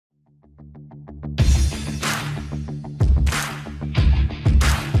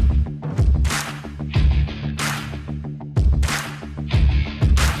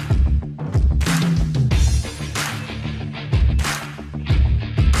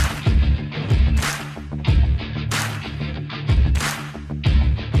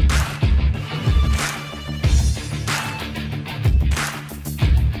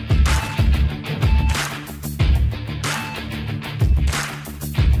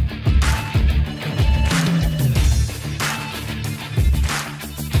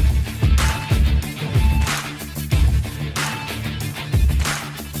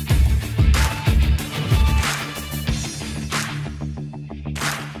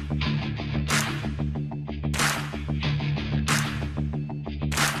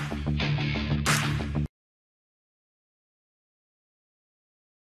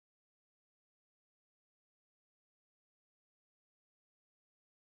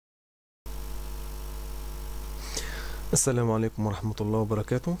السلام عليكم ورحمة الله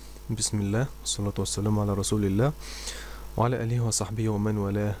وبركاته. بسم الله والصلاة والسلام على رسول الله وعلى آله وصحبه ومن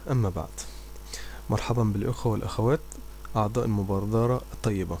والاه، أما بعد. مرحبا بالإخوة والأخوات أعضاء المبادرة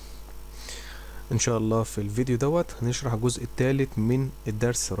الطيبة. إن شاء الله في الفيديو دوت هنشرح الجزء الثالث من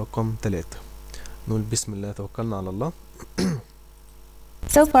الدرس رقم 3. نقول بسم الله توكلنا على الله.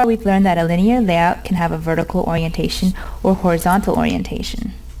 So far we've learned that a linear layout can have a vertical orientation or horizontal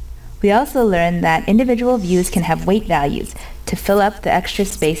orientation. We also learned that individual views can have weight values to fill up the extra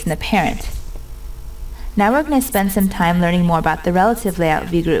space in the parent. Now we're going to spend some time learning more about the relative layout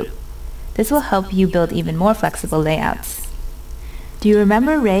view group. This will help you build even more flexible layouts. Do you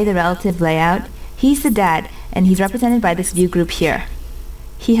remember Ray, the relative layout? He's the dad, and he's represented by this view group here.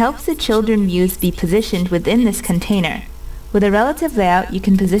 He helps the children views be positioned within this container. With a relative layout, you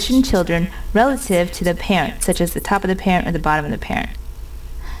can position children relative to the parent, such as the top of the parent or the bottom of the parent.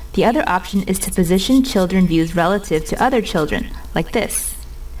 The other option is to position children views relative to other children, like this.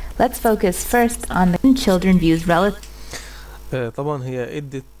 Let's focus first on the children views relative. طبعا هي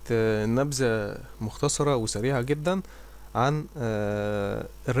ادت نبذة مختصرة وسريعة جدا عن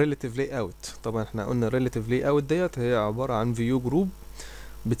الريلاتيف لاي اوت. طبعا احنا قلنا الريلاتيف لاي اوت ديت هي عبارة عن فيو جروب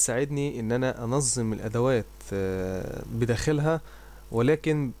بتساعدني ان انا انظم الادوات بداخلها،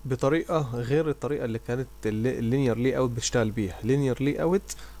 ولكن بطريقة غير الطريقة اللي كانت اللينير لاي اوت بتشتغل بيها. اللينير لاي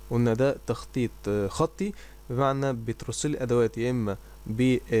اوت قلنا ده تخطيط خطي، بمعنى بترسل الادوات يا اما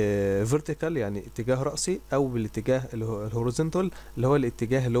بفيرتيكال يعني اتجاه رأسي، او بالاتجاه الهوريزونتال اللي هو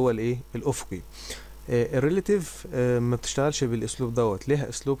الاتجاه اللي هو الايه الافقي. الريلاتيف ما بتشتغلش بالاسلوب دوت، ليها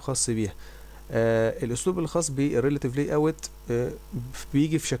اسلوب خاص بيها. الاسلوب الخاص بالريلاتيف لاي اوت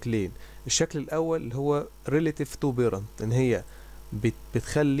بيجي في شكلين. الشكل الاول اللي هو ريلاتيف تو بيرنت، ان هي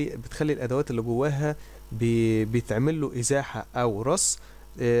بتخلي الادوات اللي جواها بتعمل له ازاحه او رص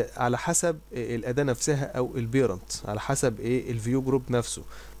على حسب الاداه نفسها او البيرنت، على حسب ايه الفيو جروب نفسه.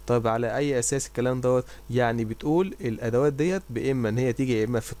 طيب على اي اساس الكلام دوت؟ يعني بتقول الادوات ديت باما ان هي تيجي يا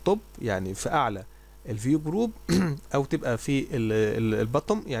اما في التوب يعني في اعلى الفيو جروب، او تبقى في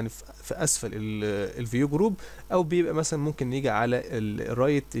البطم يعني في اسفل الفيو جروب، او بيبقى مثلا ممكن يجي على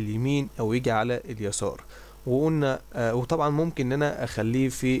الرايت اليمين او يجي على اليسار. وقلنا وطبعا ممكن ان انا اخليه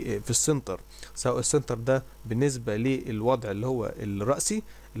في السنتر، سواء السنتر ده بالنسبه للوضع اللي هو الرأسي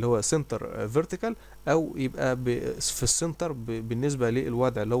اللي هو سنتر فيرتيكال، او يبقى في السنتر بالنسبه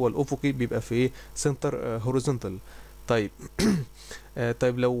للوضع اللي هو الافقي بيبقى في سنتر هوريزونتال. طيب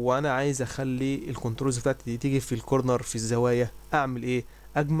طيب لو انا عايز اخلي الكنترولز بتاعتي دي تيجي في الكورنر في الزوايا، اعمل ايه؟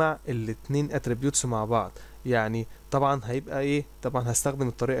 اجمع الاتنين اتريبيوتس مع بعض. يعني طبعا هيبقى ايه؟ طبعا هستخدم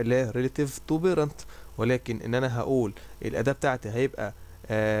الطريقه اللي هي ريلاتيف تو بيرنت، ولكن ان انا هقول الاداه بتاعتي هيبقى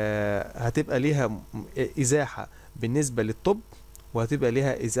هتبقى ليها ازاحه بالنسبه للتوب، وهتبقى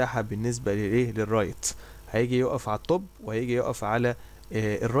ليها ازاحه بالنسبه للرايت. هيجي يقف على التوب وهيجي يقف على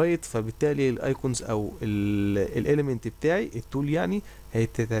الرايت، فبالتالي الايكونز او الاليمنت بتاعي التول يعني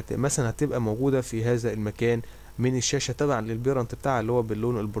مثلا هتبقى موجوده في هذا المكان من الشاشه تبعا للبيرنت بتاعها اللي هو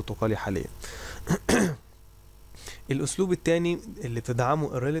باللون البرتقالي حاليا. الاسلوب الثاني اللي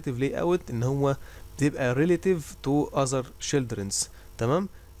بتدعمه الريلاتيف لاي اوت ان هو بتبقى ريلاتيف تو اذر children's. تمام؟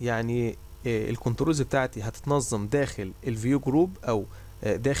 يعني الكنترولز بتاعتي هتتنظم داخل الفيو جروب او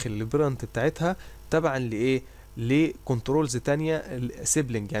داخل البيرنت بتاعتها تبعا لايه؟ لكنترولز تانية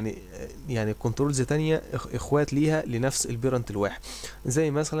سيبلينج، يعني كنترولز تانية اخوات ليها لنفس البيرنت الواحد.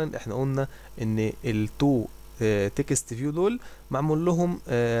 زي مثلا احنا قلنا ان التو تكست فيو دول معمول لهم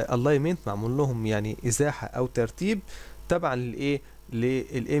الاينمنت، معمول لهم يعني ازاحه او ترتيب تبعا للايه؟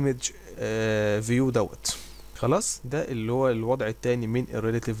 للايمج فيو دوت. خلاص ده اللي هو الوضع الثاني من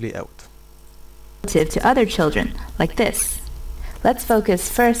الريلاتيف لاي اوت. To other children, like this. Let's focus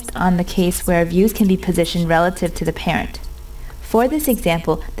first on the case where views can be positioned relative to the parent. For this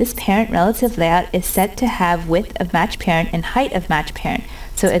example, this parent relative layout is set to have width of match parent and height of match parent,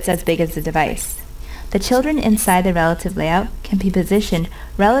 so it's as big as the device. The children inside the relative layout can be positioned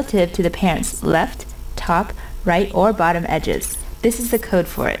relative to the parent's left, top, right, or bottom edges. This is the code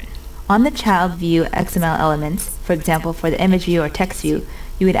for it. On the child view XML elements, for example for the image view or text view,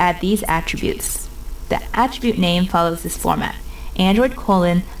 you would add these attributes. The attribute name follows this format: Android :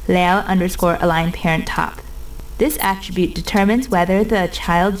 layout _ align parent top. This attribute determines whether the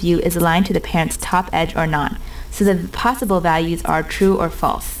child view is aligned to the parent's top edge or not, so that the possible values are true or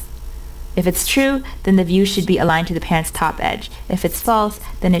false. If it's true, then the view should be aligned to the parent's top edge. If it's false,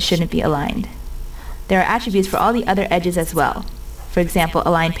 then it shouldn't be aligned. There are attributes for all the other edges as well. For example,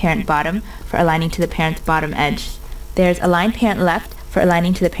 align parent bottom for aligning to the parent's bottom edge. There's align parent left for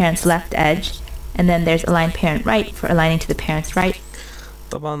aligning to the parent's left edge. And then there's align parent right for aligning to the parent's right.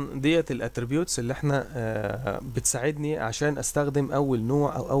 طبعا ديت الاتريبيوتس اللي احنا بتساعدني عشان استخدم اول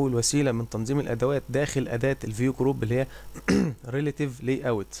نوع او اول وسيله من تنظيم الادوات داخل اداه الفيو جروب اللي هي relative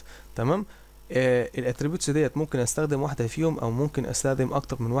layout. تمام. الاتريبيوتس ديت ممكن استخدم واحده فيهم او ممكن استخدم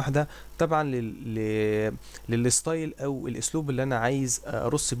اكتر من واحده طبعا للستايل او الاسلوب اللي انا عايز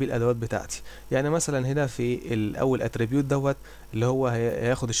ارص بيه الادوات بتاعتي. يعني مثلا هنا في الاول اتريبيوت دوت اللي هو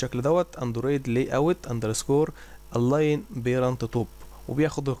هياخد الشكل دوت اندرويد لاي اوت اندرسكور الاين بيرنت توب،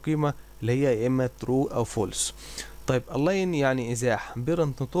 وبياخد القيمه اللي هي يا اما ترو او فولس. طيب الاين يعني ازاح،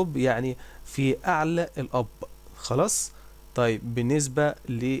 بيرنت توب يعني في اعلى الاب. خلاص. طيب بالنسبة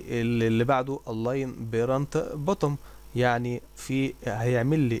للي بعده اللاين بيرنت بوتوم يعني في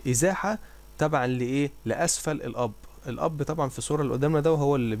هيعمل لي ازاحة تبعا لايه، لاسفل الاب. الاب طبعا في الصورة اللي قدامنا ده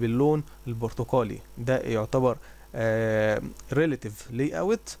وهو اللي باللون البرتقالي ده يعتبر ريليتيف لاي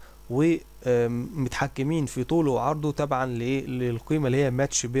اوت، ومتحكمين في طوله وعرضه تبعا للقيمة اللي هي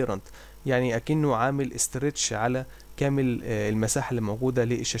ماتش بيرنت، يعني اكنه عامل استرتش على كامل المساحة اللي موجودة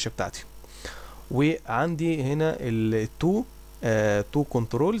للشاشة بتاعتي. وعندي هنا التو تو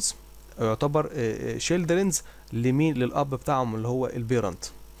كنترولز يعتبر شيلدرنز لمين، للاب بتاعهم اللي هو البيرنت.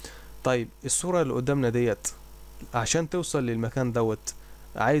 طيب الصورة اللي قدامنا ديت عشان توصل للمكان دوت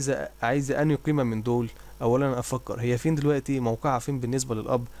عايزة انهي قيمة من دول؟ اولا افكر هي فين دلوقتي، موقعها فين بالنسبة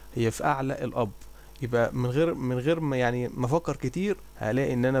للاب، هي في اعلى الاب. يبقى من غير ما يعني ما افكر كتير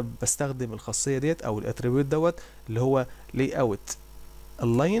هلاقي ان انا بستخدم الخاصية ديت او الاتريبيوت دوت اللي هو لاي اوت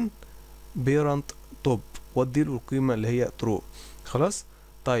اللاين بيرنت توب واديله القيمة اللي هي ترو. خلاص.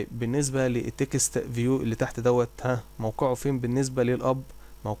 طيب بالنسبة للتكست فيو اللي تحت دوت، موقعه فين بالنسبة للاب؟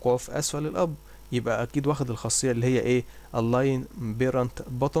 موقعه في اسفل الاب، يبقى اكيد واخد الخاصية اللي هي ايه، اللاين بيرنت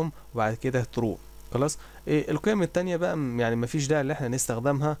بوتوم وبعد كده ترو. خلاص. إيه القيم التانية بقى يعني مفيش داعي ان احنا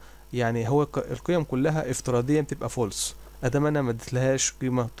نستخدمها، يعني هو القيم كلها افتراضيا بتبقى فولس ادام انا ما اديتلهاش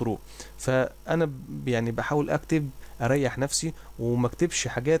قيمة ترو. فانا يعني بحاول اكتب اريح نفسي وما اكتبش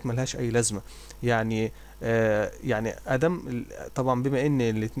حاجات ملهاش اي لازمه. يعني يعني ادم طبعا بما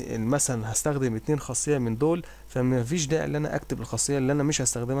ان مثلا هستخدم 2 خاصيه من دول، فما فيش داعي ان انا اكتب الخاصيه اللي انا مش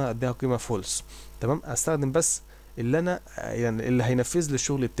هستخدمها اديها قيمه فولس. تمام. استخدم بس اللي انا يعني اللي هينفذ لي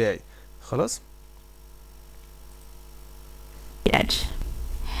الشغل بتاعي. خلاص. Edge.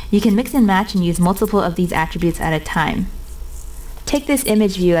 You can mix and match and use multiple of these attributes at a time. Take this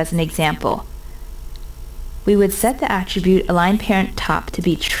image view as an example. We would set the attribute align parent top to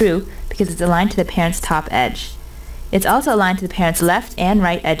be true because it's aligned to the parent's top edge. It's also aligned to the parent's left and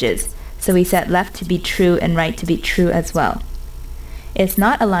right edges, so we set left to be true and right to be true as well. It's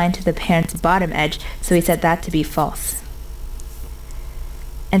not aligned to the parent's bottom edge, so we set that to be false.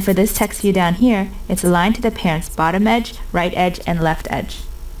 And for this text view down here, it's aligned to the parent's bottom edge, right edge, and left edge.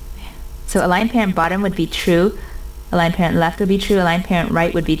 So align parent bottom would be true, align parent left would be true, align parent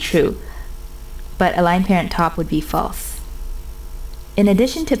right would be true, but align parent top would be false. In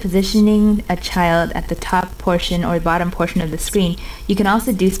addition to positioning a child at the top portion or bottom portion of the screen, you can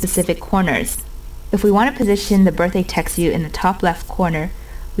also do specific corners. If we want to position the birthday text view in the top left corner,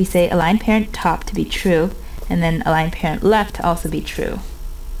 we say align parent top to be true, and then align parent left to also be true.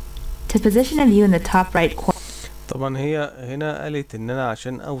 To position a view in the top right corner. طبعا هي هنا قالت ان انا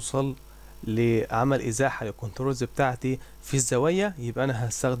عشان اوصل لعمل ازاحه للكنترولز بتاعتي في الزوايا يبقى انا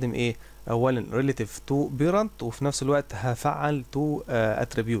هستخدم ايه، اولا relative to parent وفي نفس الوقت هفعل to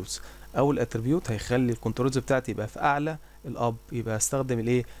attributes. اول اتريبيوت هيخلي الكنترولز بتاعتي يبقى في اعلى الاب، يبقى هستخدم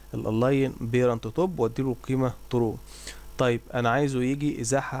الايه الالاين بيرنت توب واديله القيمه ترو. طيب انا عايزه يجي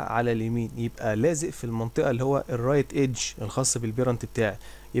ازاحه على اليمين، يبقى لازق في المنطقه اللي هو الرايت ايدج الخاص بالبيرنت بتاعي،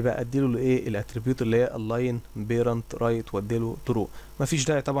 يبقى اديله الايه الاتريبيوت اللي هي اللاين بيرنت رايت واديله ترو. مفيش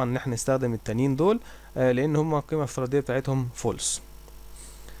داعي طبعا ان احنا نستخدم التانيين دول لان هم القيمه الافتراضيه بتاعتهم فولس.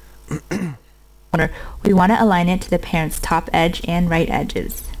 We want to align it to the parent's top edge and right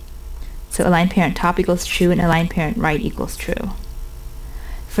edges. So align parent top equals true and align parent right equals true.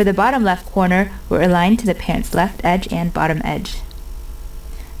 For the bottom left corner, we're aligned to the parent's left edge and bottom edge.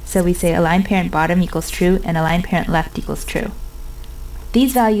 So we say align parent bottom equals true and align parent left equals true.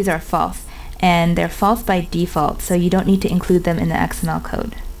 These values are false, and they're false by default, so you don't need to include them in the XML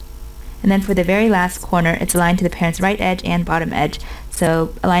code. And then for the very last corner, it's aligned to the parent's right edge and bottom edge, so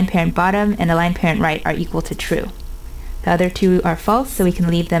align parent bottom and align parent right are equal to true. The other two are false, so we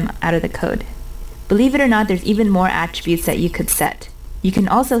can leave them out of the code. Believe it or not, there's even more attributes that you could set. You can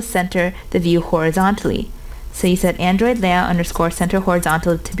also center the view horizontally. So you set Android layout underscore center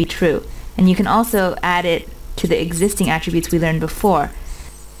horizontal to be true. And you can also add it to the existing attributes we learned before.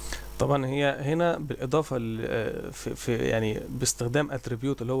 طبعا هي هنا بالاضافه في يعني باستخدام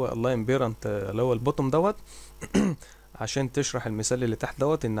اتريبيوت اللي هو اللاين بيرنت اللي هو البوتوم دوت عشان تشرح المثال اللي تحت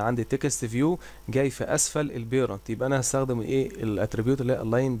دوت ان عندي تكست فيو جاي في اسفل البيرنت، يبقى انا هستخدم ايه الاتريبيوت اللي هي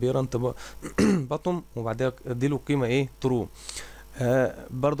الاين بيرنت باتوم وبعدها اديله قيمه ايه ترو.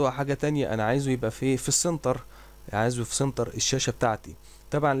 برضو حاجه تانية انا عايزه يبقى في السنتر، عايزه في سنتر الشاشه بتاعتي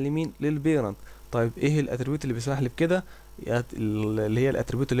طبعا لمين للبيرنت. طيب ايه الاتريبيوت اللي بيسمح لي بكده؟ اللي هي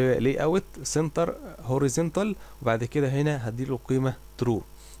الاتريبيوت اللي هي لاي اوت سنتر هوريزونتال، وبعد كده هنا هديله قيمه ترو.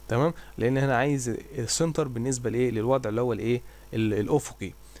 تمام، لان هنا عايز السنتر بالنسبه لايه للوضع اللي هو الايه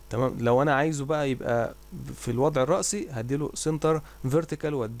الافقي. تمام، لو انا عايزه بقى يبقى في الوضع الرأسي هديله سنتر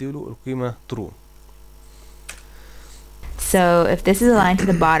فيرتيكال واديله القيمه ترو. So if this is aligned to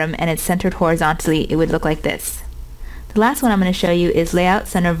the bottom and it's centered horizontally, it would look like this. The last one I'm going to show you is layout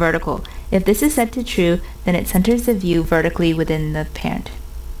center vertical. If this is set to true, then it centers the view vertically within the parent.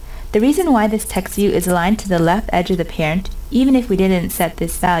 The reason why this text view is aligned to the left edge of the parent, even if we didn't set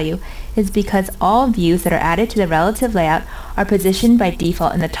this value, is because all views that are added to the relative layout are positioned by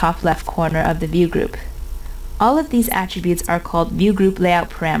default in the top left corner of the view group. All of these attributes are called view group layout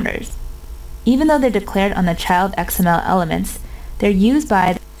parameters. Even though they're declared on the child XML elements, they're used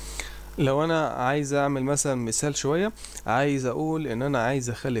by. لو انا عايز اعمل مثلا مثال شويه، عايز اقول ان انا عايز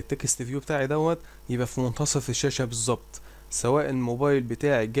اخلي التكست فيو بتاعي دوت يبقى في منتصف الشاشه بالظبط، سواء الموبايل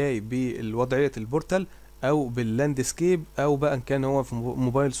بتاعي جاي بالوضعيه البورتال او باللاندسكيب او بقى ان كان هو في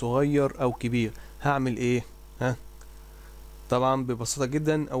موبايل صغير او كبير. هعمل ايه؟ طبعا ببساطه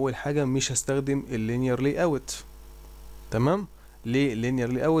جدا اول حاجه مش هستخدم اللينير لاي اوت. تمام، ليه؟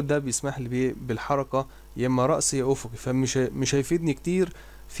 اللينير لاي اوت ده بيسمح لي بالحركه يا اما راسي يا افقي، فمش هيفيدني كتير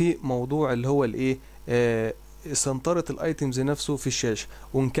في موضوع اللي هو الايه سنترة الايتمز نفسه في الشاشة.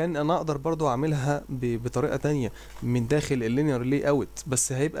 وان كان انا اقدر برضو اعملها بطريقة تانية من داخل اللينير لاي اوت،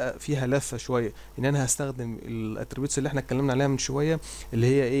 بس هيبقى فيها لفة شوية ان انا هستخدم الاتريبيوتس اللي احنا اتكلمنا عليها من شوية اللي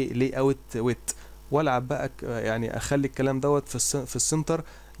هي ايه لاي اوت ويت، والعب بقى يعني اخلي الكلام دوت في السنتر،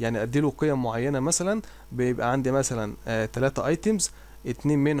 يعني اديله قيم معينة. مثلا بيبقى عندي مثلا 3 ايتمز،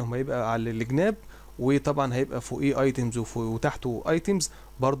 2 منهم هيبقى على الجناب، وطبعا هيبقى فوقيه ايتمز وتحته ايتمز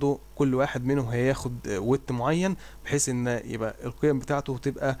برضو، كل واحد منهم هياخد ويت معين بحيث ان يبقى القيم بتاعته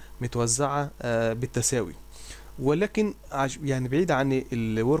تبقى متوزعه بالتساوي. ولكن يعني بعيد عن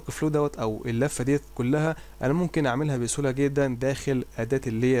الورك فلو دوت او اللفه ديت كلها، انا ممكن اعملها بسهوله جدا داخل اداه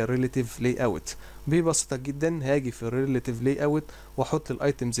اللي هي ريليتيف لاي اوت. ببساطه جدا هاجي في الريليتيف لاي اوت واحط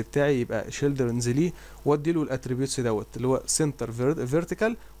الايتمز بتاعي يبقى شيلدرنز ليه، وادي له الاتريبيوتس دوت اللي هو سنتر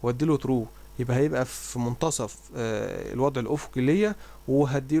فيرتيكال وادي له ترو، يبقى هيبقى في منتصف الوضع الافقي ليا،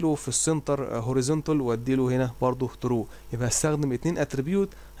 وهديله في السنتر هوريزونتال واديله هنا برضو ترو. يبقى هستخدم 2 اتريبيوت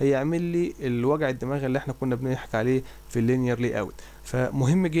هيعمل لي الوجع الدماغ اللي احنا كنا بنحكي عليه في اللينير لاي اوت.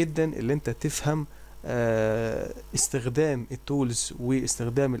 فمهم جدا اللي انت تفهم استخدام التولز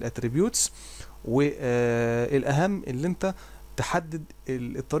واستخدام الاتريبيوتس، والاهم اللي انت تحدد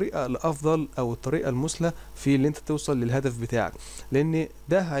الطريقة الأفضل أو الطريقة المثلى في اللي أنت توصل للهدف بتاعك، لأن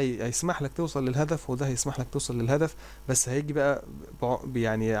ده هيسمح لك توصل للهدف وده هيسمح لك توصل للهدف. بس هيجي بقى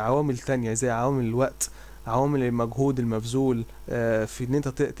يعني عوامل تانية زي عوامل الوقت، عوامل المجهود المبذول في إن أنت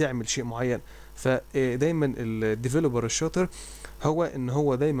تعمل شيء معين. فدايما الديفلوبر الشاطر هو إن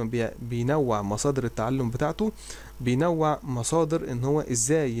هو دايما بينوع مصادر التعلم بتاعته، بينوع مصادر إن هو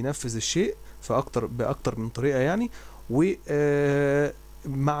إزاي ينفذ الشيء بأكتر من طريقة يعني.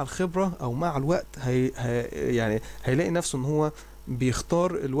 ومع الخبرة او مع الوقت يعني هيلاقي نفسه ان هو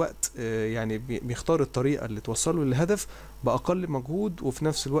بيختار الوقت، يعني بيختار الطريقة اللي توصله للهدف بأقل مجهود وفي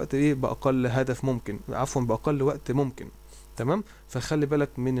نفس الوقت بأقل هدف ممكن، عفوا بأقل وقت ممكن. تمام، فخلي بالك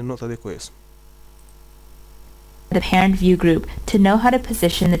من النقطة دي كويس. The parent view group to know how to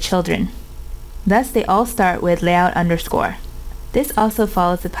position the children. Thus they all start with layout underscore. This also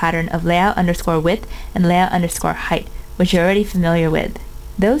follows the pattern of layout underscore width and layout underscore height, which you're already familiar with.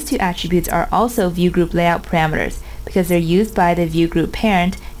 Those 2 attributes are also view group layout parameters because they're used by the view group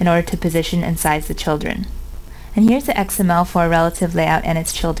parent in order to position and size the children. And here's the XML for a relative layout and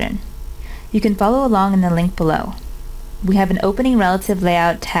its children. You can follow along in the link below. We have an opening relative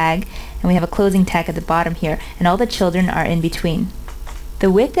layout tag and we have a closing tag at the bottom here, and all the children are in between.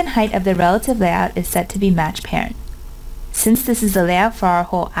 The width and height of the relative layout is set to be match parent. Since this is the layout for our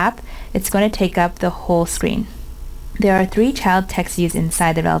whole app, it's going to take up the whole screen. There are 3 child text views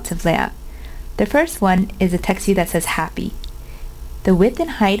inside the relative layout. The first one is a text view that says happy. The width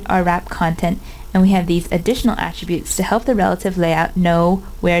and height are wrap content, and we have these additional attributes to help the relative layout know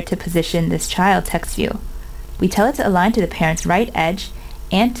where to position this child text view. We tell it to align to the parent's right edge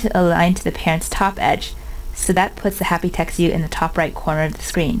and to align to the parent's top edge, so that puts the happy text view in the top right corner of the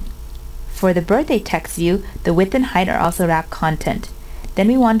screen. For the birthday text view, the width and height are also wrap content. Then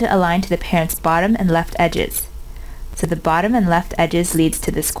we want to align to the parent's bottom and left edges. so the bottom and left edges leads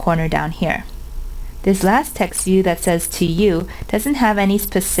to this corner down here. This last text view that says to you doesn't have any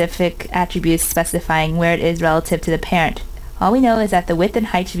specific attributes specifying where it is relative to the parent. All we know is that the width and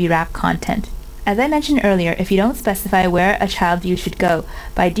height should be wrap content. As I mentioned earlier, if you don't specify where a child view should go,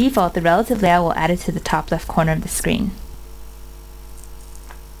 by default the relative layout will add it to the top left corner of the screen.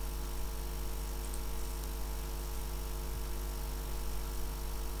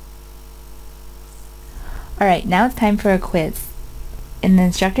 Alright, now it's time for a quiz. In the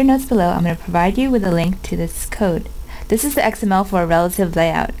instructor notes below, I'm going to provide you with a link to this code. This is the XML for a relative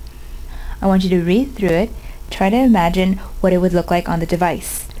layout. I want you to read through it, try to imagine what it would look like on the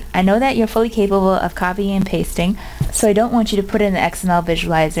device. I know that you're fully capable of copying and pasting, so I don't want you to put it in the XML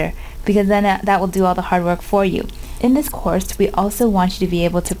visualizer, because then that will do all the hard work for you. In this course, we also want you to be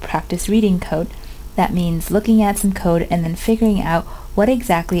able to practice reading code. That means looking at some code and then figuring out what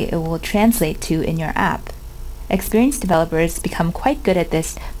exactly it will translate to in your app. Experienced developers become quite good at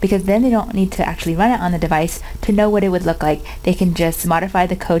this because then they don't need to actually run it on the device to know what it would look like. They can just modify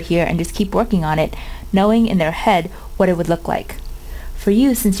the code here and just keep working on it, knowing in their head what it would look like. For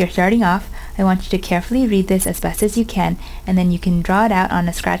you, since you're starting off, I want you to carefully read this as best as you can, and then you can draw it out on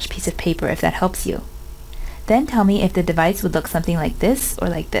a scratch piece of paper if that helps you. Then tell me if the device would look something like this or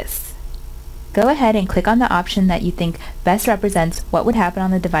like this. Go ahead and click on the option that you think best represents what would happen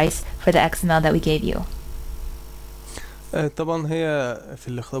on the device for the XML that we gave you. طبعا هي في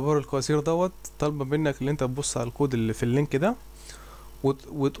الاختبار القصير دوت طالبه منك ان انت تبص على الكود اللي في اللينك ده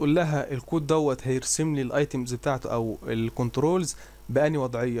وتقول لها الكود دوت هيرسم لي الايتمز بتاعته او الكنترولز بأني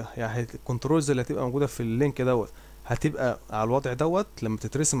وضعيه. يعني الكنترولز اللي هتبقى موجوده في اللينك دوت هتبقى على الوضع دوت لما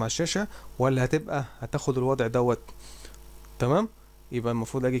تترسم على الشاشه، ولا هتاخد الوضع دوت. تمام، يبقى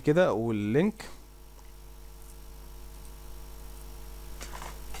المفروض اجي كده اقول اللينك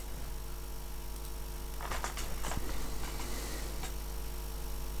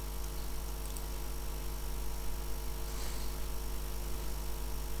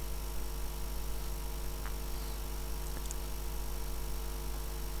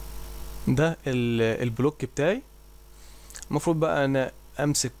ده البلوك بتاعي. المفروض بقى انا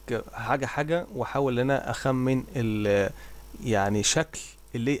امسك حاجه واحاول ان انا اخمن يعني شكل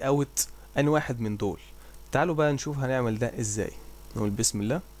اللي اوت اني واحد من دول. تعالوا بقى نشوف هنعمل ده ازاي. نقول بسم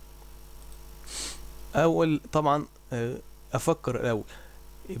الله. اول طبعا افكر الاول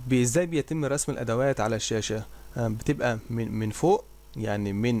ازاي بيتم رسم الادوات على الشاشه. بتبقى من فوق،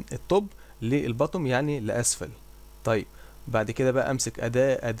 يعني من التوب للبطم، يعني لاسفل. طيب بعد كده بقى امسك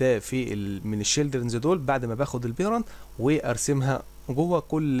اداه في من الشيلدرنز دول بعد ما باخد البيرنت وارسمها جوه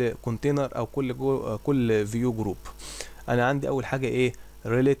كل كونتينر او كل فيو جروب. انا عندي اول حاجه ايه؟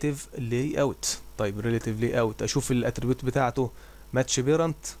 ريليتيف لاي اوت. طيب ريليتيف لاي اوت اشوف الاتريبيوت بتاعته ماتش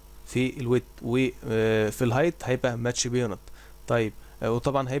بيرنت في الويت، وفي الهايت هيبقى ماتش بيرنت. طيب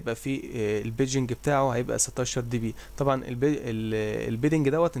وطبعا هيبقى في البيجنج بتاعه هيبقى 16 دي بي. طبعا البيدنج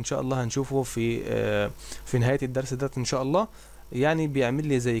دوت ان شاء الله هنشوفه في نهايه الدرس دوت ان شاء الله. يعني بيعمل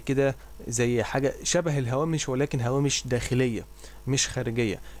لي زي كده، زي حاجه شبه الهوامش، ولكن هوامش داخليه مش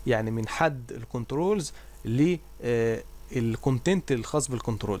خارجيه، يعني من حد الكنترولز للكونتنت الخاص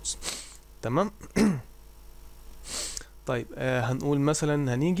بالكنترولز. تمام. طيب هنقول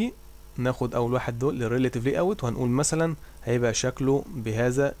مثلا هنيجي ناخد اول واحد دول الريليتيف لاي اوت، وهنقول مثلا هيبقى شكله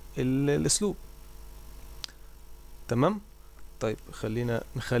بهذا الاسلوب. تمام. طيب خلينا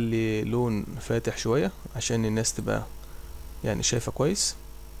نخلي لون فاتح شويه عشان الناس تبقى يعني شايفه كويس.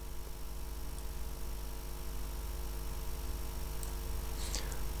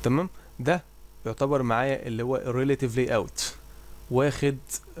 تمام. ده يعتبر معايا اللي هو الريليتيف لاي اوت، واخد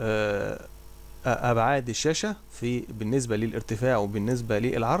ابعاد الشاشه بالنسبه للارتفاع وبالنسبه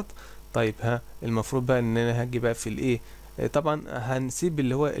للعرض. طيب المفروض بقى ان انا هاجي بقى في الايه. طبعا هنسيب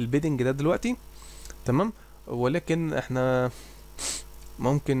اللي هو البيدنج ده دلوقتي. تمام. ولكن احنا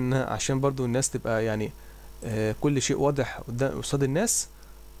ممكن عشان برضو الناس تبقى يعني كل شيء واضح قصاد الناس،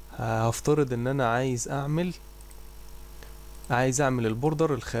 هفترض ان انا عايز اعمل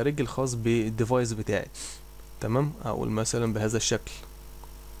البوردر الخارجي الخاص بالديفايس بتاعي. تمام. اقول مثلا بهذا الشكل.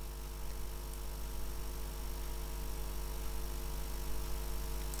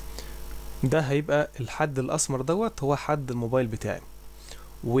 ده هيبقى الحد الاسمر دوت هو حد الموبايل بتاعي،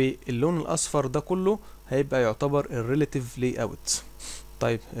 واللون الاصفر ده كله هيبقى يعتبر الريليتيف لاي اوت.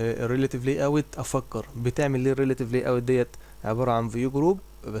 طيب الريليتيف لاي اوت افكر بتعمل ليه الريليتيف لاي اوت ديت؟ عباره عن فيو جروب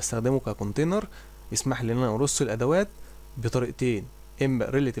بستخدمه ككونتينر، يسمح لي ان انا ارص الادوات بطريقتين، اما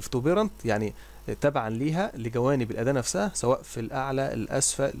ريليتيف تو بيرنت يعني تبعا ليها لجوانب الاداه نفسها، سواء في الاعلى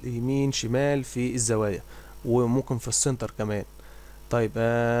الاسفل يمين شمال في الزوايا، وممكن في السنتر كمان. طيب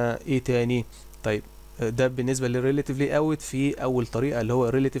ايه تاني؟ طيب ده بالنسبه للريليتيف لاي اوت في اول طريقه اللي هو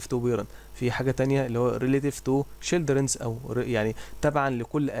ريليتيف تو بيرنت. في حاجه تانية اللي هو ريليتيف تو شيلدرنز، او يعني تبعا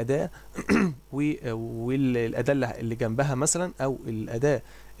لكل اداه والاداه اللي جنبها مثلا، او الاداه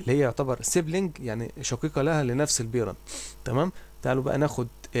اللي هي يعتبر سيبلينج يعني شقيقه لها لنفس البيرنت. تمام. تعالوا بقى ناخد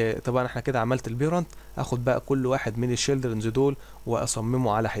طبعا احنا كده عملت البيرنت، اخد بقى كل واحد من الشيلدرنز دول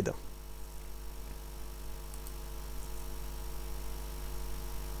واصممه على حده.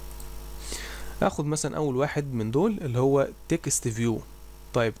 اخد مثلا اول واحد من دول اللي هو تكست فيو.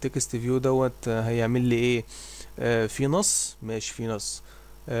 طيب تكست فيو دوت هيعمل لي ايه؟ في نص، ماشي في نص.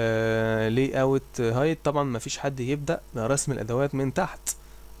 لي اوت هايت، طبعا ما فيش حد يبدا رسم الادوات من تحت،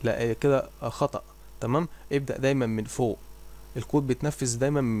 لا كده خطأ. تمام. ابدا دايما من فوق، الكود بيتنفذ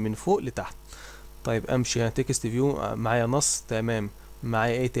دايما من فوق لتحت. طيب امشي تكست فيو، معايا نص، تمام.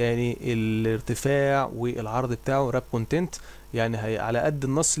 معايا ايه تاني؟ الارتفاع والعرض بتاعه راب كونتنت، يعني هي على قد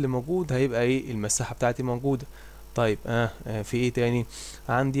النص اللي موجود هيبقى ايه المساحه بتاعتي موجوده. طيب في ايه تاني؟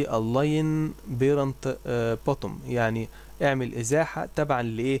 عندي align parent bottom، يعني اعمل ازاحه تبعا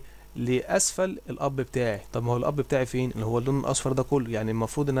لايه؟ لاسفل الاب بتاعي. طب ما هو الاب بتاعي فين؟ اللي هو اللون الاصفر ده كله، يعني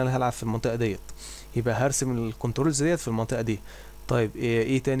المفروض ان انا هلعب في المنطقه ديت، يبقى هرسم الكنترولز ديت في المنطقه دي. طيب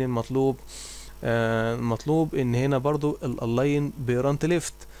ايه تاني المطلوب؟ المطلوب ان هنا برضو الالاين بيرانت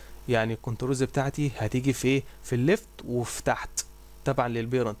ليفت، يعني الكنترولز بتاعتي هتيجي في ايه؟ في الليفت وفي تحت تبعا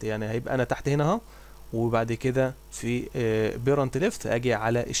للبيرانت، يعني هيبقى انا تحت هنا اهو، وبعد كده في بيرانت ليفت اجي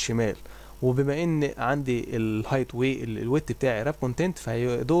على الشمال. وبما ان عندي الهايت والويت بتاعي راب كونتنت،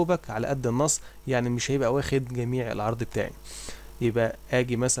 فهيدوبك على قد النص، يعني مش هيبقى واخد جميع العرض بتاعي. يبقى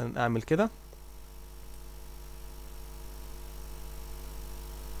اجي مثلا اعمل كده،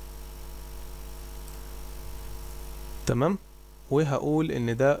 تمام. وهقول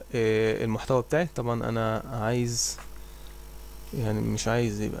ان ده المحتوى بتاعي. طبعا انا عايز، يعني مش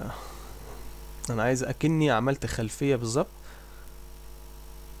عايز يبقى، انا عايز اكني عملت خلفية بالظبط.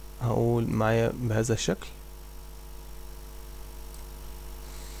 هقول معايا بهذا الشكل،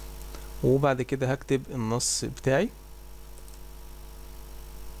 وبعد كده هكتب النص بتاعي.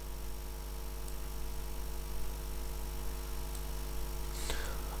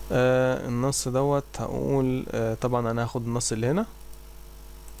 النص دوت هقول طبعا انا هاخد النص اللي هنا،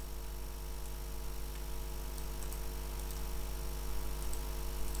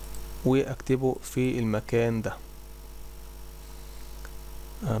 واكتبه في المكان ده.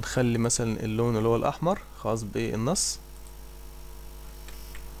 هنخلي مثلا اللون اللي هو الاحمر خاص بالنص،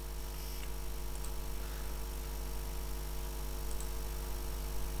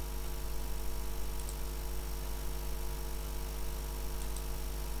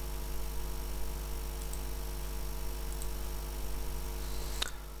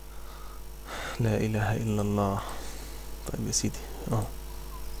 لا اله الا الله. طيب يا سيدي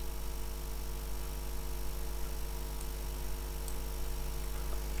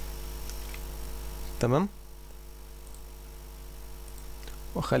تمام.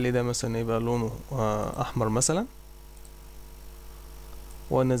 واخلي ده مثلا يبقى لونه احمر مثلا،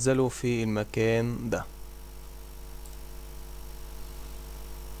 وانزله في المكان ده.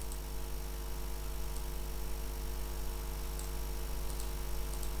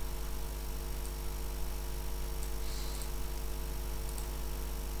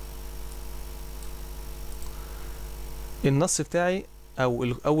 النص بتاعي او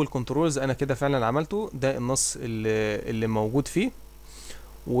اول كنترولز انا كده فعلا عملته، ده النص اللي موجود فيه.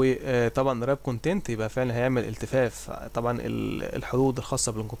 وطبعا راب كونتنت يبقى فعلا هيعمل التفاف. طبعا الحدود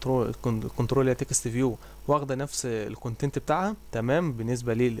الخاصه بالكنترول، الكنترول اللي تكست فيو واخده نفس الكونتنت بتاعها، تمام،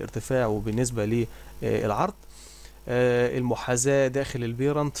 بالنسبه للارتفاع وبالنسبه للعرض. المحاذاه داخل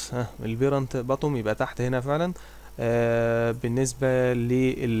البيرنت، البيرنت باتوم يبقى تحت هنا فعلا. بالنسبه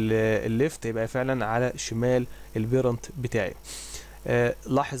للليفت يبقى فعلا على شمال البيرنت بتاعي.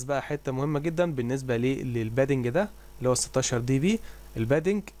 لاحظ بقى حته مهمه جدا بالنسبه للبادنج ده اللي هو 16 دي بي.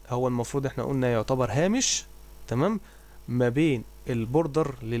 البادنج هو المفروض احنا قلنا يعتبر هامش، تمام، ما بين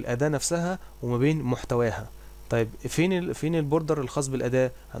البوردر للاداه نفسها وما بين محتواها. طيب فين البوردر الخاص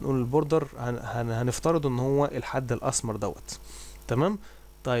بالاداه؟ هنقول البوردر هنفترض ان هو الحد الاسمر دوت، تمام.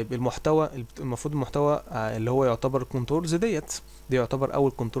 طيب المحتوى، المفروض المحتوى اللي هو يعتبر كنترولز دي يعتبر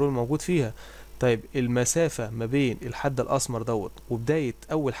اول كنترول موجود فيها. طيب المسافة ما بين الحد الأسمر دوت وبداية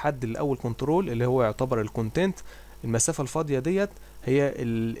أول حد لأول كنترول اللي هو يعتبر الكونتنت، المسافة الفاضية ديت هي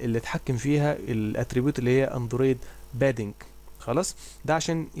اللي اتحكم فيها الاتريبيوت اللي هي اندرويد بادنج. خلاص، ده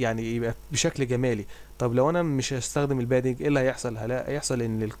عشان يعني يبقى بشكل جمالي. طب لو انا مش هستخدم البادنج ايه اللي هيحصل؟ هيحصل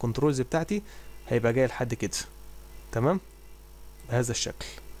ان الكنترولز بتاعتي هيبقى جاي لحد كده، تمام، بهذا الشكل.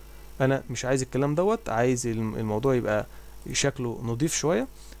 انا مش عايز الكلام دوت، عايز الموضوع يبقى شكله نظيف شوية.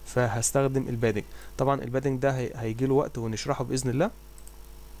 فهستخدم البادنج. طبعا البادنج ده هيجي له وقت ونشرحه باذن الله.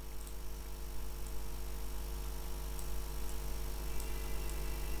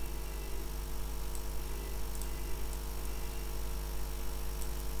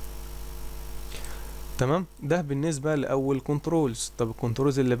 تمام، ده بالنسبه لاول كنترولز. طب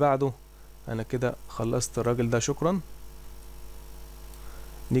الكنترولز اللي بعده، انا كده خلصت الراجل ده، شكرا.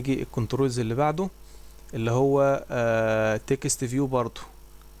 نيجي الكنترولز اللي بعده اللي هو تكست فيو برضو.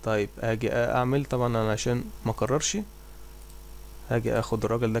 طيب اجي اعمل، طبعا انا عشان ما اكررش هاجي اخد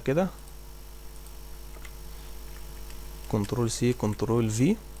الراجل ده كده كنترول سي كنترول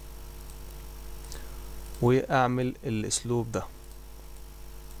في واعمل الاسلوب ده.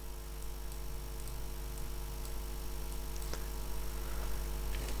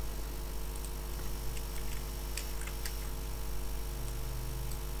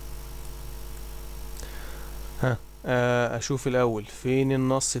 ها اشوف الاول فين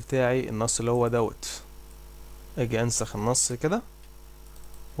النص بتاعي، النص اللي هو دوت. اجي انسخ النص كده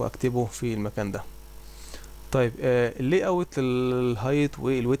واكتبه في المكان ده. طيب اللي اوت للهايت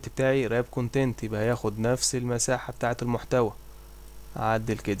والويت بتاعي راب كونتنت، يبقى هياخد نفس المساحة بتاعة المحتوى.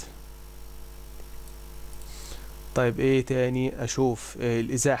 اعدل كده. طيب ايه تاني؟ اشوف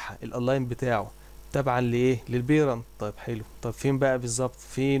الازاحة الالاين بتاعه تبعا لايه؟ للبيرنت. طيب حلو. طب فين بقى بالظبط؟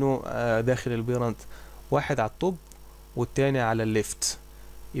 فينه داخل البيرنت؟ واحد على التوب والتاني على الليفت.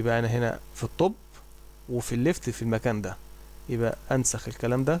 يبقى انا هنا في التوب وفي الليفت في المكان ده. يبقى انسخ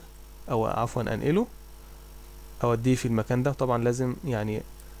الكلام ده، او عفوا انقله اوديه في المكان ده. طبعا لازم يعني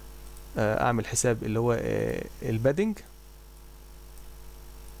اعمل حساب اللي هو البادنج.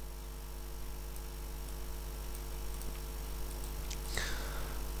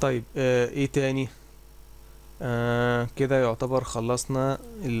 طيب ايه تاني؟ كده يعتبر خلصنا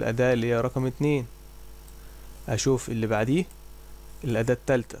الاداة اللي هي رقم 2. اشوف اللي بعديه الاداة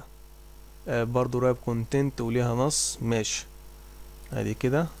التالتة. برضو راب كونتنت وليها نص، ماشي. ادي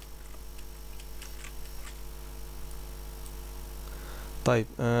كده. طيب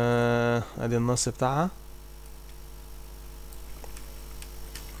ادي النص بتاعها.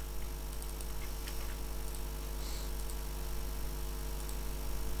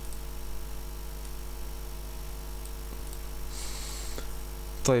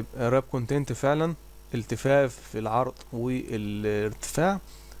 طيب راب كونتنت فعلا التفاف في العرض والارتفاع.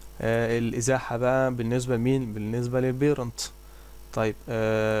 الازاحة بقى بالنسبة لمين؟ بالنسبة للبيرنت. طيب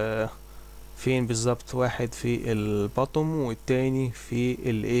فين بالظبط؟ واحد في الباتوم والتاني في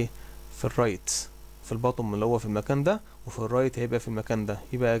الايه؟ في الرايت. في الباتوم اللي هو في المكان ده، وفي الرايت هيبقى في المكان ده.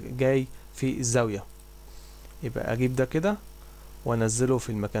 يبقى جاي في الزاوية. يبقى اجيب ده كده وانزله في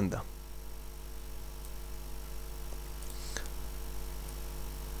المكان ده.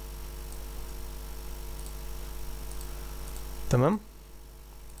 تمام.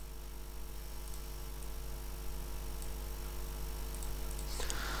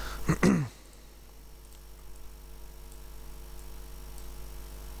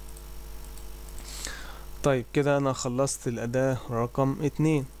 طيب كده انا خلصت الاداة رقم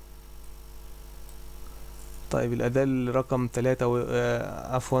 2. طيب الاداة رقم 3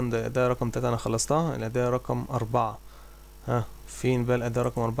 عفوا ده رقم 3 انا خلصتها. الاداة رقم 4. ها فين بقى الاداة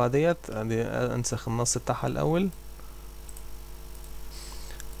رقم 4 ديت؟ انسخ النص بتاعها الاول.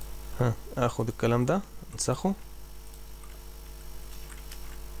 اخد الكلام ده انسخه.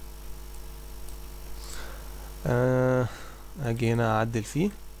 اجي هنا اعدل فيه.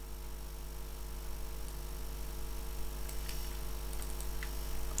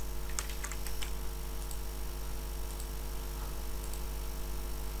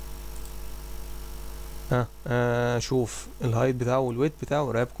 اشوف الهايت بتاعه والويت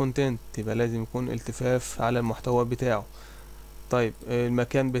بتاعه راب كونتنت، يبقى لازم يكون التفاف على المحتوى بتاعه. طيب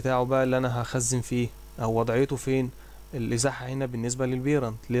المكان بتاعه بقى اللي انا هخزن فيه او وضعيته فين؟ الازاحة هنا بالنسبة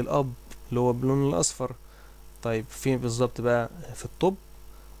للبيرنت للاب اللي هو باللون الاصفر. طيب فين بالظبط بقى؟ في الطب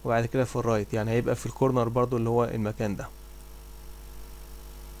وبعد كده في الرايت، يعني هيبقى في الكورنر برضو اللي هو المكان ده.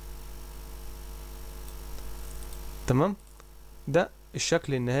 تمام. ده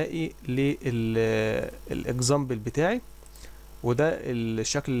الشكل النهائي للاكزامبل بتاعي، وده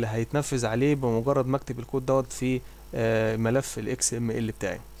الشكل اللي هيتنفذ عليه بمجرد ما اكتب الكود دوت في ملف ال XML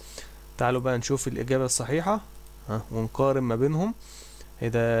بتاعي. تعالوا بقى نشوف الإجابة الصحيحة ونقارن ما بينهم.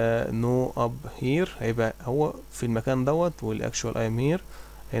 هنا no up here هيبقى هو في المكان دوت، والactual I am here.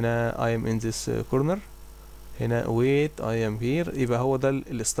 هنا I am in this corner. هنا wait I am here. يبقى هو ده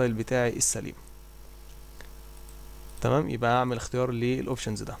الستايل بتاعي السليم. تمام. يبقى اعمل اختيار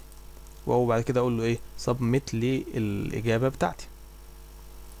للاوبشنز ده، وبعد كده اقول له ايه؟ submit للإجابة بتاعتي.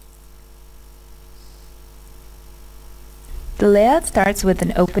 The layout starts with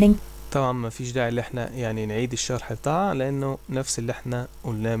an opening. طبعا ما فيش داعي ان احنا يعني نعيد الشرح بتاعها لانه نفس اللي احنا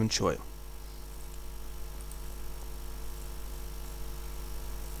قلناه من شوية.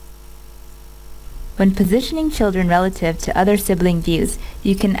 When positioning children relative to other sibling views,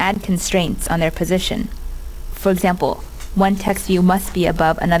 you can add constraints on their position. For example, one text view must be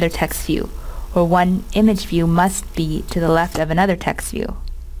above another text view, or one image view must be to the left of another text view.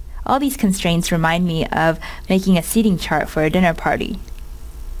 All these constraints remind me of making a seating chart for a dinner party.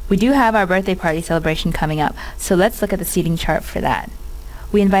 We do have our birthday party celebration coming up, so let's look at the seating chart for that.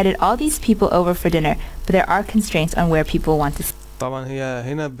 We invited all these people over for dinner, but there are constraints on where people want to sit. طبعا هي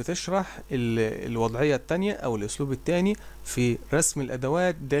هنا بتشرح الوضعية التانية او الاسلوب التاني في رسم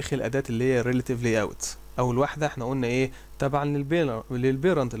الادوات داخل اداة اللي هي relative layout. اول واحدة احنا قلنا ايه تبعا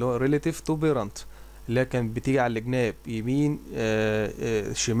للبيرنت اللي هو relative to parent اللي هي كانت بتيجي على الجناب يمين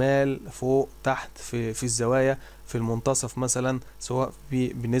شمال فوق تحت في الزوايا في المنتصف مثلا سواء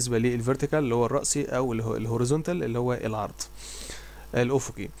بالنسبة للفيرتيكال اللي هو الرأسي او الهوريزونتال اللي هو العرض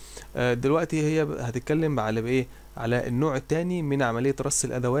الافقي. دلوقتي هي هتتكلم على بايه على النوع الثاني من عملية رص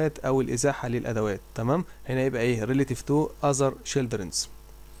الادوات او الازاحة للادوات. تمام هنا يبقى ايه relative to other children's.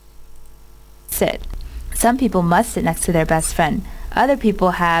 Sit. Some people must sit next to their best friend. Other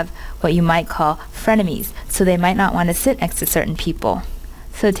people have what you might call frenemies, so they might not want to sit next to certain people.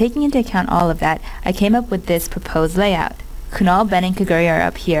 So taking into account all of that, I came up with this proposed layout. Kunal, Ben, and Kaguri are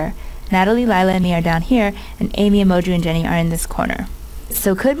up here. Natalie, Lila, and me are down here, and Amy, Emoju, and Jenny are in this corner.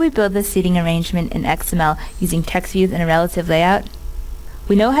 So could we build this seating arrangement in XML using text views and a relative layout?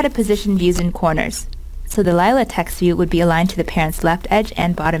 We know how to position views in corners. So the Lila text view would be aligned to the parent's left edge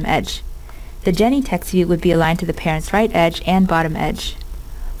and bottom edge. The Jenny text view would be aligned to the parent's right edge and bottom edge.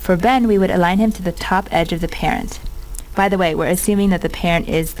 For Ben, we would align him to the top edge of the parent. By the way, we're assuming that the parent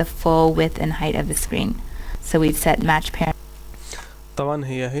is the full width and height of the screen. So we've set match parent. طبعا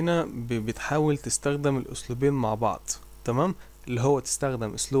هي هنا بتحاول تستخدم الاسلوبين مع بعض. تمام اللي هو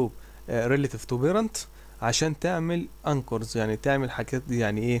تستخدم اسلوب relative to parent عشان تعمل anchors يعني تعمل حاجات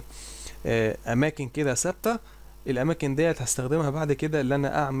يعني ايه اماكن كده ثابته. الاماكن ديت هستخدمها بعد كده اللي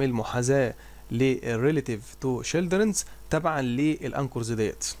انا اعمل محاذاه للrelative to children's تبعا للانكورز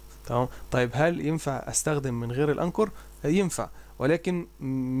ديت. تمام طيب هل ينفع استخدم من غير الانكور؟ ينفع ولكن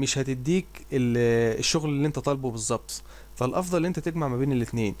مش هتديك الشغل اللي انت طالبه بالظبط. فالافضل ان انت تجمع ما بين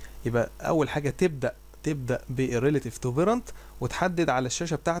الاثنين. يبقى اول حاجه تبدا بالريليتيف تو بيرنت وتحدد على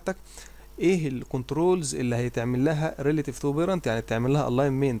الشاشه بتاعتك ايه الكنترولز اللي هيتعمل لها ريليتيف تو بيرنت يعني تعمل لها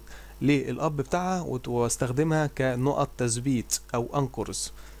الاينمنت للاب بتاعها واستخدمها كنقط تثبيت او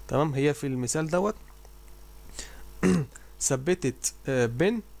انكورز. تمام هي في المثال دوت ثبتت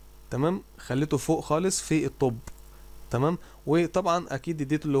بن تمام خليته فوق خالص في الطب. تمام وطبعا اكيد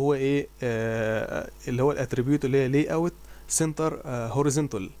اديته اللي هو ايه اللي هو الاتريبيوت اللي هي لاي اوت سنتر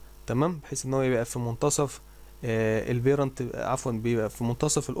هوريزونتال. تمام بحيث ان هو يبقى في منتصف البيرنت عفوا بيبقى في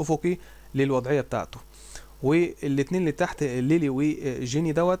منتصف الافقي للوضعيه بتاعته. والاتنين اللي تحت ليلي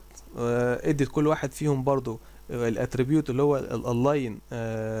وجيني دوت ادت كل واحد فيهم برضو الاتريبيوت اللي هو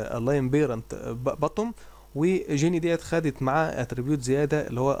الاين بيرنت باتوم وجيني ديت خدت معاه اتريبيوت زياده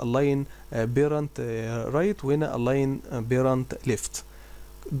اللي هو الاين بيرنت رايت وهنا الاين بيرنت ليفت.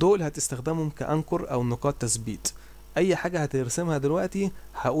 دول هتستخدمهم كانكر او نقاط تثبيت. اي حاجه هترسمها دلوقتي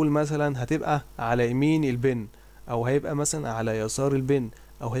هقول مثلا هتبقى على يمين البن او هيبقى مثلا على يسار البن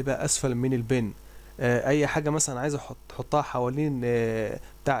او هيبقى اسفل من البن. اي حاجه مثلا عايز احطها حوالين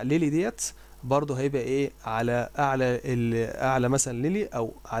بتاع ليلي ديت برضو هيبقى ايه على اعلى مثلا ليلي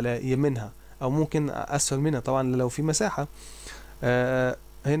او على يمينها او ممكن اسفل منها طبعا لو في مساحه.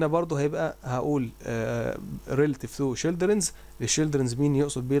 هنا برضو هيبقى هقول relative to children's. الchildren's مين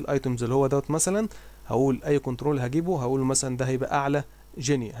يقصد بيه الايتمز اللي هو دوت مثلا هقول اي كنترول هجيبه هقول مثلا ده هيبقى اعلى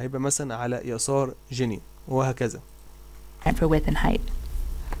جيني هيبقى مثلا على يسار جيني وهكذا. For width and height.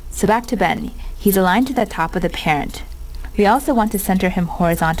 So back to Ben. He's aligned to the top of the parent. We also want to center him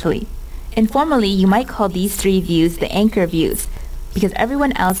horizontally. Informally, you might call these three views the anchor views because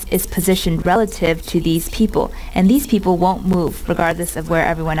everyone else is positioned relative to these people and these people won't move regardless of where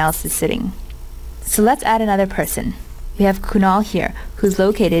everyone else is sitting. So let's add another person. We have Kunal here who's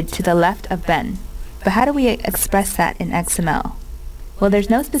located to the left of Ben. But how do we express that in XML? Well,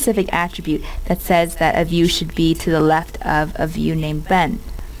 there's no specific attribute that says that a view should be to the left of a view named Ben.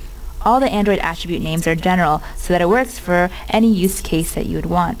 All the Android attribute names are general so that it works for any use case that you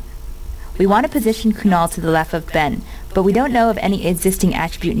would want. We want to position Kunal to the left of Ben, but we don't know of any existing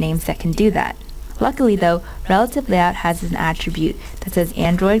attribute names that can do that. Luckily though, relative layout has an attribute that says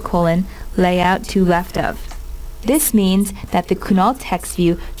Android : layout to left of. This means that the Kunal text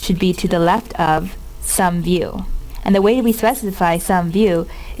view should be to the left of some view. And the way we specify some view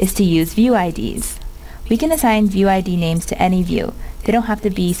is to use view IDs. We can assign view ID names to any view. They don't have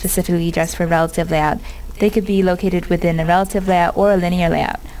to be specifically just for relative layout. They could be located within a relative layout or a linear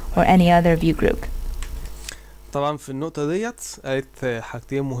layout or any other view group. طبعا في النقطة ديت قالت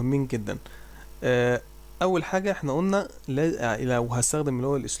حاجتين مهمين جدا. اول حاجة احنا قلنا لو هستخدم اللي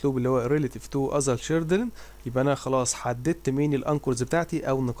هو الاسلوب اللي هو relative to other children، يبقى انا خلاص حددت مين الانكرز بتاعتي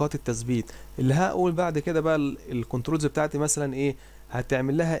او نقاط التثبيت اللي هقول بعد كده بقى الكنترولز بتاعتي مثلا ايه،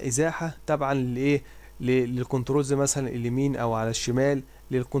 هتعمل لها ازاحة تبعا لايه للكنترولز مثلا اليمين او على الشمال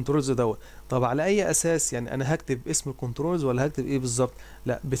للكنترولز دوت. طب على اي اساس؟ يعني انا هكتب اسم الكنترولز ولا هكتب ايه بالظبط؟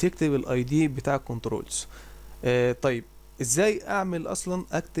 لا، بتكتب الاي دي بتاع الكنترولز. طيب ازاي اعمل اصلا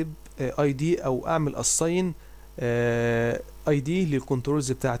اكتب اي دي او اعمل اساين اي دي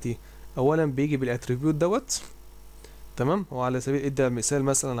للكنترولز بتاعتي؟ اولا بيجي بالاتريبيوت دوت، تمام. وعلى سبيل ادى مثال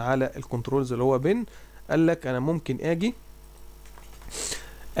مثلا على الكنترولز اللي هو بن، قال لك انا ممكن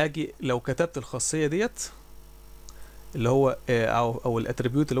اجي لو كتبت الخاصيه ديت اللي هو او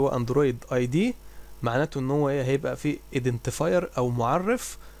الاتريبيوت اللي هو اندرويد اي دي، معناته ان هو هيبقى فيه ايدنتيفاير او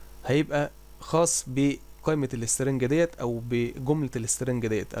معرف هيبقى خاص بقائمه السترنج ديت او بجمله السترنج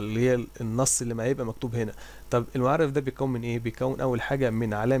ديت اللي هي النص اللي ما هيبقى مكتوب هنا. طب المعرف ده بيكون من ايه؟ بيكون اول حاجه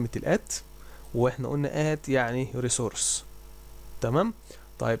من علامه الات، واحنا قلنا ات يعني ريسورس، تمام.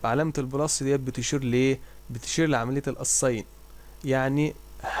 طيب علامه البلس ديت بتشير ليه؟ بتشير لعمليه الاساين، يعني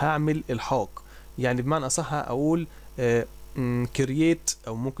هعمل الحاق، يعني بمعنى اصح اقول كرييت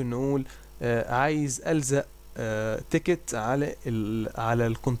او ممكن نقول عايز الزق تيكت على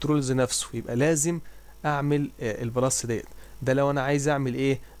الكنترولز نفسه، يبقى لازم اعمل البلس ديت. ده لو انا عايز اعمل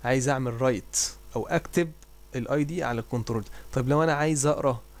ايه؟ عايز اعمل رايت او اكتب الاي دي على الكنترول. طيب لو انا عايز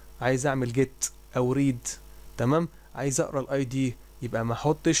اقرا، عايز اعمل جيت او ريد، تمام، عايز اقرا الاي دي، يبقى ما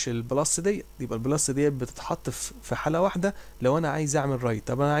احطش البلس ديت، يبقى البلس ديت بتتحط في حاله واحده لو انا عايز اعمل رايت.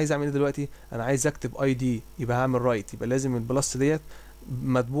 طب انا عايز اعمل ايه دلوقتي؟ انا عايز اكتب اي دي، يبقى هعمل رايت، يبقى لازم البلس ديت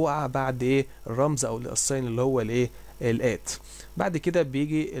مطبوعه بعد ايه؟ الرمز او الاساين اللي هو الايه؟ الات. بعد كده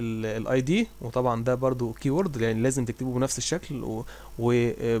بيجي الاي دي، وطبعا ده برضو كيورد لان لازم تكتبه بنفس الشكل،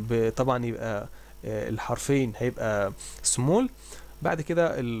 وطبعا يبقى الحرفين هيبقى سمول. بعد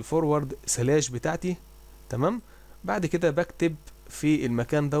كده الفورورد سلاش بتاعتي، تمام. بعد كده بكتب في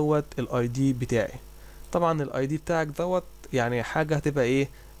المكان دوت الاي دي بتاعي. طبعا الاي دي بتاعك دوت يعني حاجه هتبقى ايه؟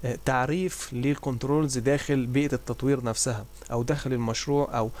 تعريف للكنترولز داخل بيئه التطوير نفسها او داخل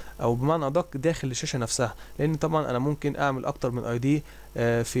المشروع او بمعنى ادق داخل الشاشه نفسها، لان طبعا انا ممكن اعمل اكتر من اي دي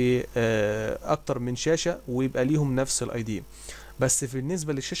في اكتر من شاشه ويبقى ليهم نفس الاي دي. بس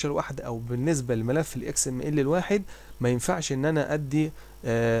بالنسبه للشاشه الواحده او بالنسبه للملف الاكس ام ال الواحد ما ينفعش ان انا ادي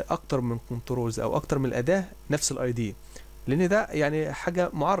اكتر من كنترولز او اكتر من اداه نفس الاي دي، لان ده يعني حاجه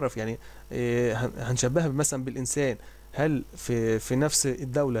معرف. يعني هنشبهها مثلا بالانسان، هل في نفس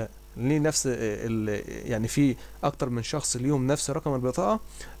الدوله ليه نفس يعني في اكتر من شخص ليهم نفس رقم البطاقه؟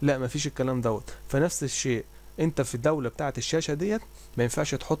 لا، مفيش الكلام دوت. فنفس الشيء انت في الدوله بتاعه الشاشه ديت ما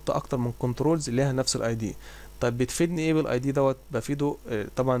ينفعش تحط اكتر من كنترولز ليها نفس الاي دي. طيب بتفيدني ايه بالاي دي دوت؟ بفيده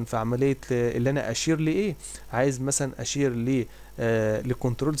طبعا في عمليه اللي انا اشير لايه. عايز مثلا اشير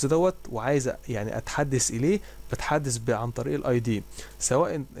للكنترولز دوت وعايز يعني اتحدث اليه، بتحدث عن طريق الاي دي،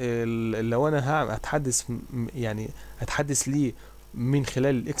 سواء لو انا هتحدث يعني هتحدث ليه من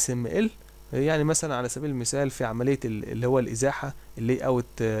خلال الاكس ام ال، يعني مثلا على سبيل المثال في عمليه اللي هو الازاحه اللي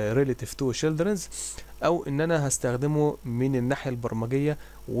اوت ريليتيف تو شيلدرنز، او ان انا هستخدمه من الناحيه البرمجيه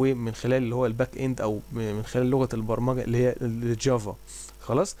ومن خلال اللي هو الباك اند او من خلال لغه البرمجه اللي هي الجافا.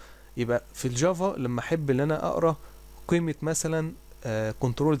 خلاص، يبقى في الجافا لما احب ان انا اقرا قيمه مثلا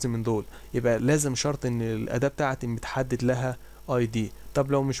كنترولز من دول، يبقى لازم شرط ان الاداه بتاعتي متحدد لها اي دي.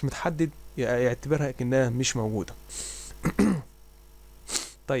 طب لو مش متحدد يعتبرها كأنها مش موجوده.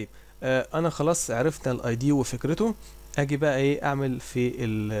 طيب انا خلاص عرفت الاي دي وفكرته. اجي بقى ايه اعمل في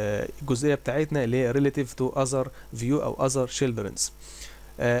الجزئيه بتاعتنا اللي هي relative to other view او other children's.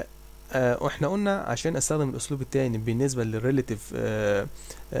 واحنا قلنا عشان استخدم الاسلوب التاني بالنسبه للريليتيف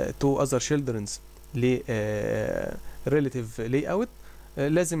to other children's ل relative layout،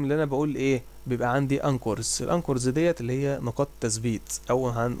 لازم اللي انا بقول ايه؟ بيبقى عندي انكورز. الانكورز ديت اللي هي نقاط تثبيت، او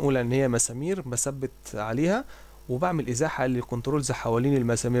هنقول ان هي مسامير بثبت عليها وبعمل ازاحه للكنترولز حوالين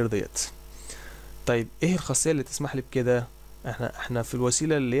المسامير ديت. طيب ايه الخاصيه اللي تسمح لي بكده؟ احنا في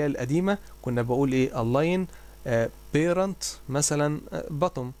الوسيله اللي هي القديمه كنا بقول ايه؟ align parent مثلا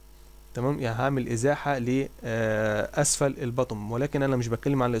bottom، تمام، يعني هعمل ازاحه لاسفل البطم، ولكن انا مش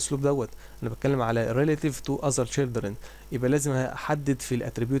بتكلم على الاسلوب دوت، انا بتكلم على relative to other children. يبقى لازم احدد في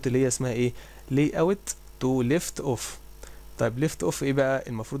الاتريبيوت اللي هي اسمها ايه؟ layout to left off. طيب left off ايه بقى؟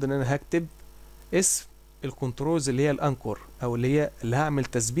 المفروض ان انا هكتب اسم الكنترولز اللي هي الانكور، او اللي هعمل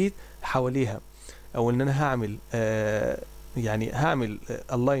تثبيت حواليها، او ان انا هعمل يعني هعمل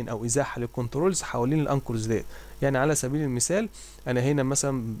الاين او ازاحه للكنترولز حوالين الانكورز ديت. يعني على سبيل المثال انا هنا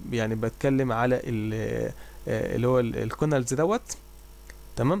مثلا يعني بتكلم على اللي هو الكونالز دوت،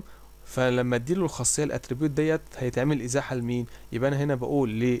 تمام. فلما اديله الخاصيه الاتريبيوت ديت هيتعمل ازاحه لمين؟ يبقى انا هنا بقول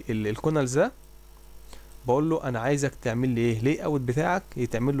للكونالز ده، بقول له انا عايزك تعمل لي ايه؟ ليه اوت بتاعك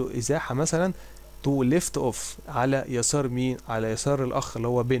يتعمل له ازاحه مثلا تو ليفت اوف، على يسار مين؟ على يسار الاخ اللي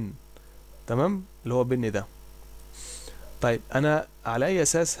هو بن، تمام، اللي هو بن ده. طيب انا على اي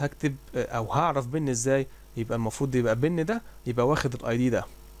اساس هكتب او هعرف بن ازاي؟ يبقى المفروض يبقى بن ده يبقى واخد الاي دي ده،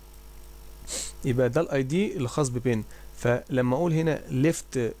 يبقى ده الاي دي الخاص ببن. فلما اقول هنا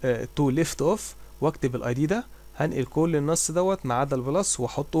ليفت تو ليفت اوف واكتب الاي دي ده، هنقل كل النص دوت ما عدا البلس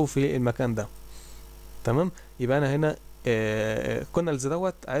واحطه في المكان ده، تمام. يبقى انا هنا كونالز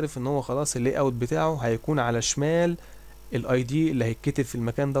دوت عارف ان هو خلاص اللي اوت بتاعه هيكون على شمال الاي دي اللي هيتكتب في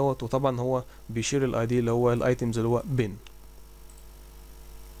المكان دوت، وطبعا هو بيشير الاي دي اللي هو الايتمز اللي هو بن.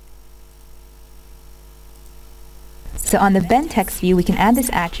 So on the Ben text view, we can add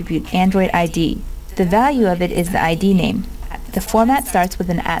this attribute, Android ID. The value of it is the ID name. The format starts with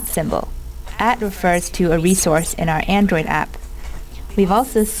an @ symbol. @ refers to a resource in our Android app. We've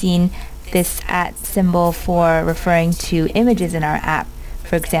also seen this @ symbol for referring to images in our app,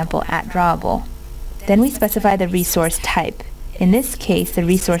 for example, @drawable. Then we specify the resource type. In this case, the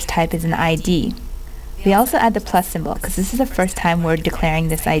resource type is an ID. We also add the plus symbol because this is the first time we're declaring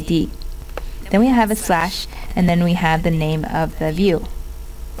this ID. Then we have a slash, and then we have the name of the view.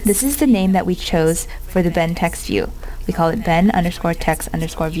 This is the name that we chose for the Ben text view. We call it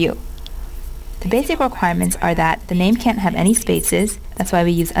Ben_text_view. The basic requirements are that the name can't have any spaces, that's why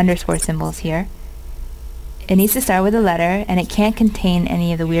we use underscore symbols here. It needs to start with a letter, and it can't contain any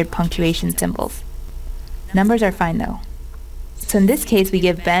of the weird punctuation symbols. Numbers are fine though. So in this case, we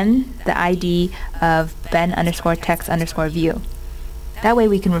give Ben the ID of Ben_text_view. That way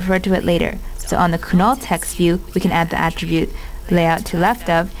we can refer to it later. So on the Kunal text view, we can add the attribute layout to left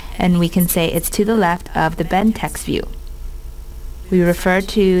of, and we can say it's to the left of the Ben text view. We refer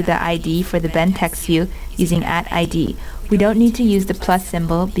to the ID for the Ben text view using @ID. We don't need to use the plus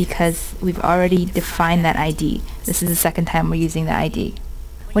symbol because we've already defined that ID. This is the second time we're using the ID.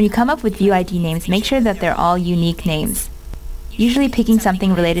 When you come up with view ID names, make sure that they're all unique names. Usually picking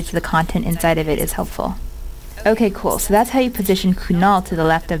something related to the content inside of it is helpful. Okay, cool. So that's how you position Kunal to the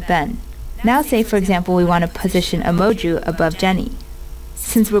left of Ben. Now say, for example, we want to position Emoju above Jenny.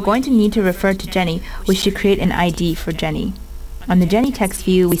 Since we're going to need to refer to Jenny, we should create an ID for Jenny. On the Jenny text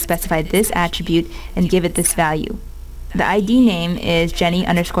view, we specify this attribute and give it this value. The ID name is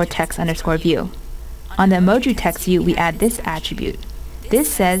Jenny_text_view. On the Emoju text view, we add this attribute. This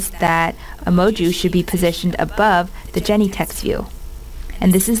says that Emoju should be positioned above the Jenny text view. And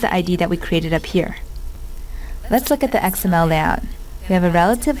this is the ID that we created up here. Let's look at the XML layout. We have a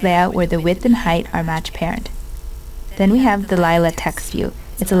relative layout where the width and height are match parent. Then we have the Lila text view.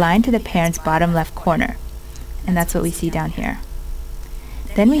 It's aligned to the parent's bottom left corner. And that's what we see down here.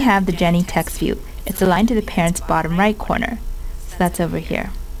 Then we have the Jenny text view. It's aligned to the parent's bottom right corner. So that's over here.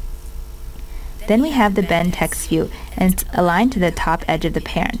 Then we have the Ben text view, and it's aligned to the top edge of the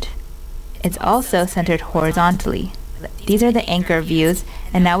parent. It's also centered horizontally. These are the anchor views,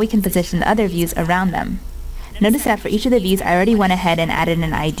 and now we can position the other views around them. Notice that for each of the views, I already went ahead and added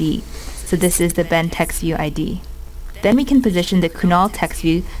an ID. So this is the Ben text view ID. Then we can position the Kunal text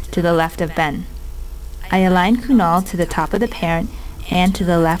view to the left of Ben. I align Kunal to the top of the parent and to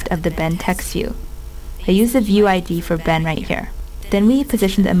the left of the Ben text view. I use the view ID for Ben right here. Then we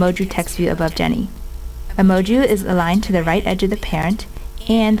position the Emoju text view above Jenny. Emoju is aligned to the right edge of the parent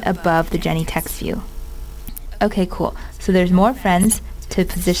and above the Jenny text view. Okay, cool. So there's more friends to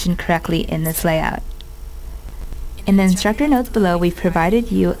position correctly in this layout. In the instructor notes below, we've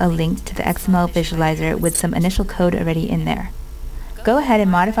provided you a link to the XML visualizer with some initial code already in there. Go ahead and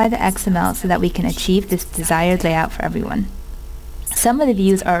modify the XML so that we can achieve this desired layout for everyone. Some of the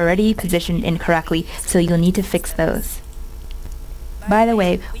views are already positioned incorrectly, so you'll need to fix those. By the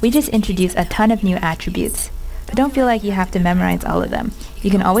way, we just introduced a ton of new attributes, but don't feel like you have to memorize all of them.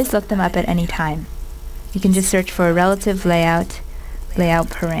 You can always look them up at any time. You can just search for relative layout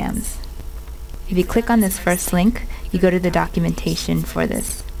params. If you click on this first link, you go to the documentation for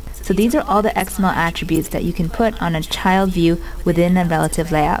this. So these are all the XML attributes that you can put on a child view within a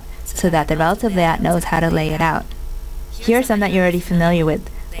relative layout, so that the relative layout knows how to lay it out. Here are some that you're already familiar with: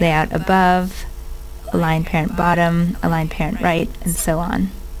 layout above, align parent bottom, align parent right, and so on.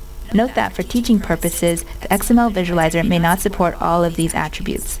 Note that for teaching purposes, the XML visualizer may not support all of these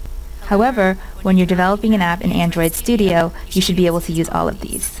attributes. However, when you're developing an app in Android Studio, you should be able to use all of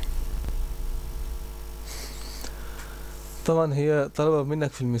these. طبعا هي طلبة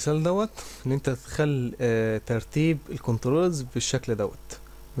منك في المثال دوت ان انت تخلي ترتيب الكنترولز بالشكل دوت.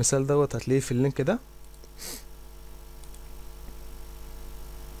 المثال دوت هتلاقيه في اللينك ده.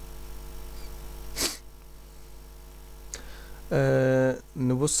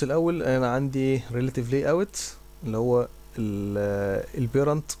 نبص الاول. انا عندي relative layout اللي هو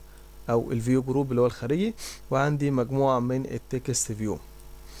البيرنت او الفيو جروب اللي هو الخارجي، وعندي مجموعة من التكست فيو.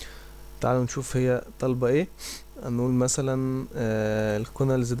 تعالوا نشوف هي طالبة ايه. نقول مثلا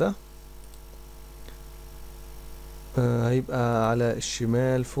الكونالز ده هيبقى على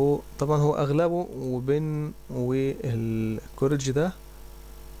الشمال فوق. طبعا هو اغلبه وبين والكورج ده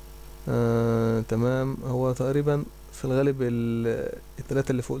تمام. هو تقريبا في الغالب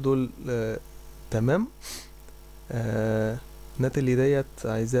التلاتة اللي فوق دول تمام. ناتالي ديت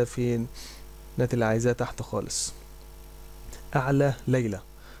عايزاه فين؟ ناتالي عايزاه تحت خالص، اعلى ليلى.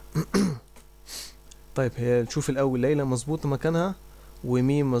 طيب هي نشوف الاول ليلى مظبوط مكانها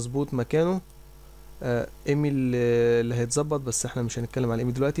ومين مظبوط مكانه. ايمي اللي هيتظبط، بس احنا مش هنتكلم على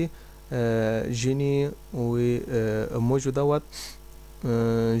ايمي دلوقتي. جيني واموجو دوت.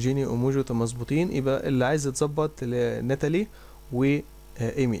 جيني واموجو مظبوطين، يبقى اللي عايز يتظبط ناتالي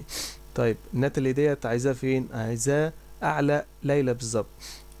وايمي. طيب ناتالي ديت عايزاه فين؟ عايزاه اعلى ليلى بالظبط.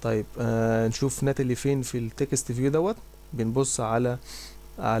 طيب نشوف ناتالي فين في التكست فيو دوت. بنبص على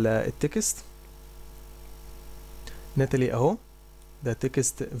التكست. ناتالي اهو، ده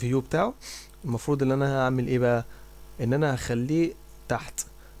تكست فيو بتاعه. المفروض ان انا هعمل ايه بقى؟ ان انا هخليه تحت.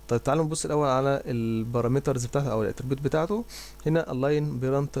 طيب تعالوا نبص الاول على البارامترز بتاعته او الاتريبيوت بتاعته. هنا الاين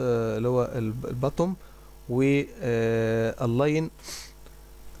بيرنت اللي هو الباتوم، و الاين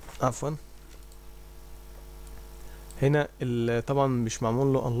عفوا هنا طبعا مش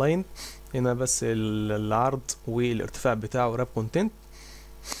معمول له اونلاين، هنا بس العرض والارتفاع بتاعه راب كونتنت.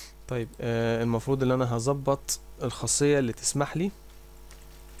 طيب المفروض ان انا هظبط الخاصية اللي تسمح لي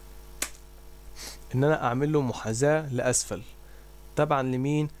ان انا اعمل له محاذاة لاسفل. طبعا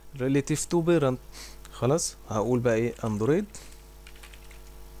لمين؟ relative to parent. خلاص هقول بقى ايه؟ اندرويد.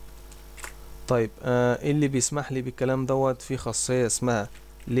 طيب ايه اللي بيسمح لي بالكلام دوت؟ في خاصية اسمها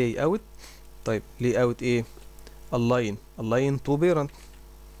layout. طيب layout ايه؟ align to parent.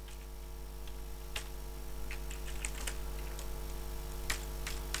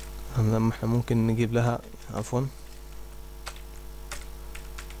 لما احنا ممكن نجيب لها عفوا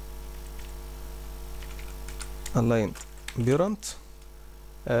align parent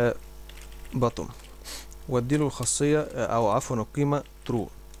bottom، واديله الخاصية او عفوا القيمة true.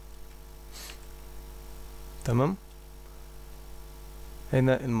 تمام.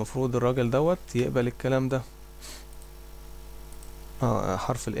 هنا المفروض الراجل دوت يقبل الكلام ده.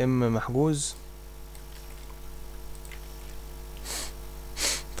 حرف الام محجوز.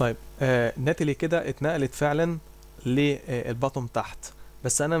 طيب ناتالي كده اتنقلت فعلا للبطن تحت،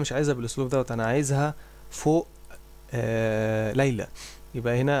 بس انا مش عايزها بالاسلوب دوت، انا عايزها فوق ليلى.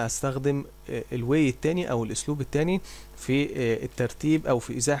 يبقى هنا هستخدم الواي التاني او الاسلوب التاني في الترتيب او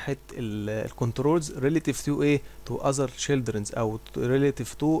في ازاحة الكنترولز relative to ايه؟ to other children's او relative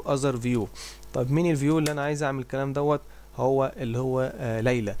to other view. طب مين الفيو اللي انا عايز اعمل الكلام دوت؟ هو اللي هو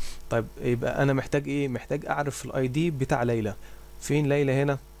ليلى. طيب يبقى انا محتاج ايه؟ محتاج اعرف الاي دي بتاع ليلى. فين ليلى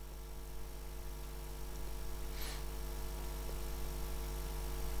هنا؟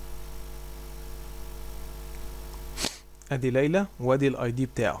 ادي ليلى وادي الاي دي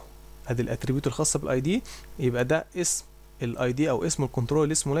بتاعه، ادي الاتريبيوت الخاصه بالاي دي. يبقى ده اسم الاي دي او اسم الكنترول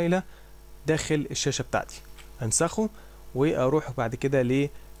اللي اسمه ليلى داخل الشاشه بتاعتي. انسخه واروح بعد كده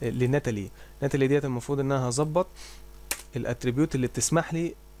لناتالي. ناتالي ديت المفروض ان انا هظبط الاتريبيوت اللي بتسمح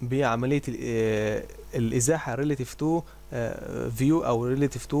لي بعمليه الازاحه relative to view او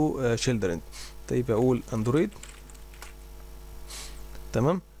relative to children. طيب اقول اندرويد.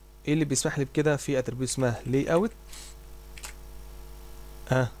 تمام. ايه اللي بيسمح لي بكده؟ في اتريبيوت اسمها layout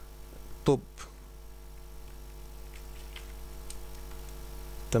توب.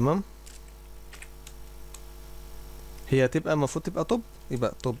 تمام. هي تبقى المفروض تبقى توب،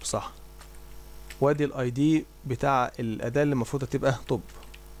 يبقى توب صح. وادي الاي دي بتاع الاداة اللي المفروض تبقى توب.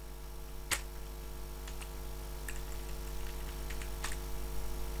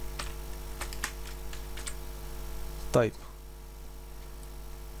 طيب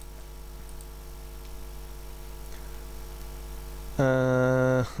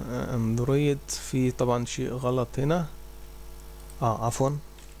اندرويد في طبعا شيء غلط هنا. عفوا.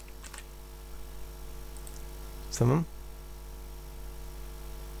 تمام.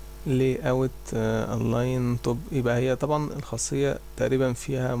 layout align top. يبقى هي طبعا الخاصية تقريبا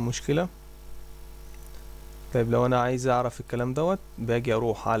فيها مشكلة. طيب لو انا عايز اعرف الكلام دوت باجي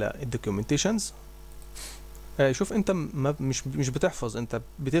اروح على الدوكيومنتيشنز. شوف انت مش بتحفظ، انت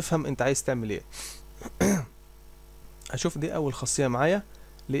بتفهم انت عايز تعمل ايه. اشوف دي اول خاصية معايا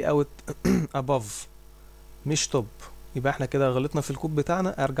layout above مش توب، يبقى احنا كده غلطنا في الكود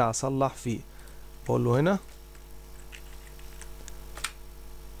بتاعنا، ارجع اصلح فيه. بقول له هنا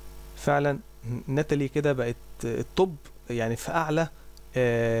فعلا ناتالي كده بقت التوب يعني في اعلى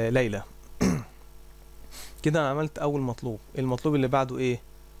ليلى. كده انا عملت اول مطلوب. المطلوب اللي بعده ايه؟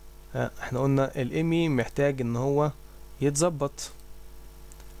 احنا قلنا الايمي محتاج ان هو يتظبط.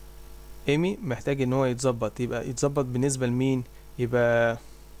 ايمي محتاج ان هو يتظبط، يبقى يتظبط بالنسبة لمين؟ يبقى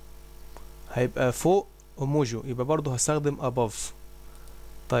هيبقى فوق اوموجو، يبقى برضو هستخدم above.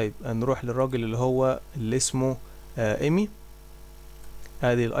 طيب نروح للراجل اللي اسمه ايمي.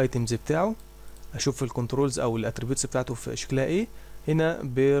 ادي الايتمز بتاعه، اشوف الكنترولز او الاتريبيوتس بتاعته في شكلها ايه. هنا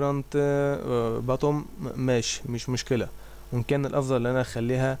بيرنت باتوم ماشي مش مشكلة، ممكن الافضل ان انا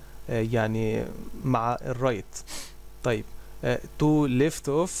اخليها يعني مع الرايت. طيب تو ليفت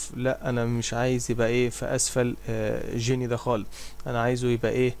اوف، لا انا مش عايز يبقى ايه في اسفل جيني ده خالص، انا عايزه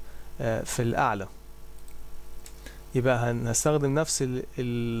يبقى ايه في الاعلى. يبقى هنستخدم نفس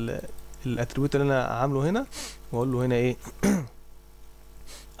الاتريبيوت اللي انا عامله هنا، واقول له هنا ايه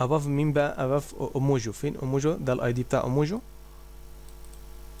above مين بقى؟ above اوموجو. فين اوموجو؟ ده الاي دي بتاع اوموجو،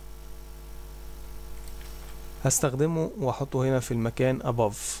 هستخدمه واحطه هنا في المكان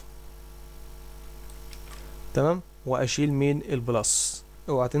above. تمام، واشيل مين؟ البلس.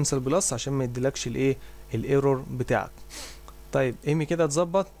 اوعى تنسى البلس عشان ما يديلكش الايه الايرور بتاعك. طيب ايمي كده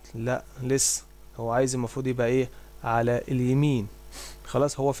اتظبط؟ لا لسه، هو عايز المفروض يبقى ايه على اليمين.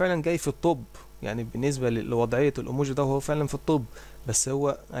 خلاص هو فعلا جاي في الطب، يعني بالنسبه لوضعيه الايموجي ده هو فعلا في الطب، بس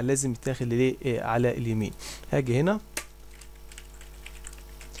هو لازم يتاخد ليه على اليمين. هاجي هنا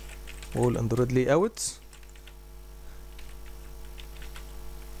واقول اندرويد لاي اوت،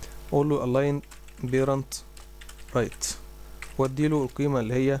 اقول له align parent right، واديله القيمه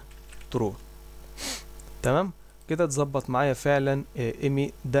اللي هي true. تمام كده اتظبط معايا فعلا.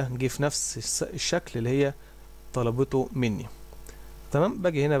 ايمي ده جه في نفس الشكل اللي هي طلبته مني. تمام،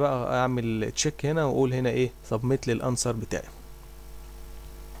 باجي هنا بقى اعمل تشيك هنا واقول هنا ايه سبميت للانسر بتاعي.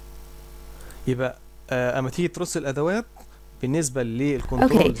 يبقى اما تيجي ترص الادوات بالنسبه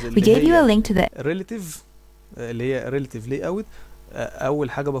للكنترولز اللي هي ريليتيف، اللي هي ريليتيف لاي اوت،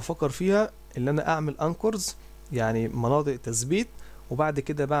 اول حاجه بفكر فيها ان انا اعمل انكورز يعني مناطق تثبيت، وبعد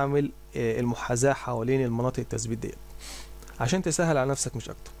كده بعمل المحاذاه حوالين المناطق التثبيت ديت عشان تسهل على نفسك مش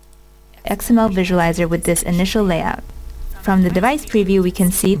اكتر. XML visualizer with this initial layout. From the device preview we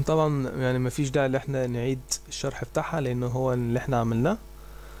can see. طبعا يعني مفيش داعي ان احنا نعيد الشرح بتاعها لانه هو اللي احنا عملناه.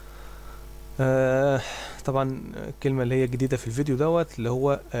 طبعا الكلمه اللي هي جديده في الفيديو دوت اللي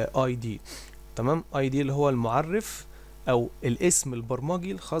هو ID. تمام، ID اللي هو المعرف او الاسم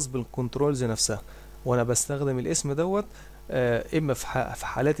البرمجي الخاص بالكنترولز نفسها، وانا بستخدم الاسم دوت اما في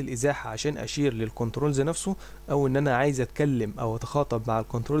حالات الازاحه عشان اشير للكنترولز نفسه، او ان انا عايز اتكلم او اتخاطب مع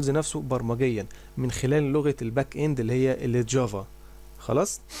الكنترولز نفسه برمجيا من خلال لغه الباك اند اللي هي الجافا.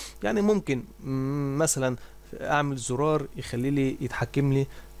 خلاص، يعني ممكن مثلا اعمل زرار يخلي لي يتحكم لي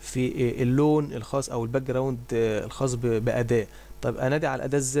في اللون الخاص او الباك جراوند الخاص باداه. طب انادي على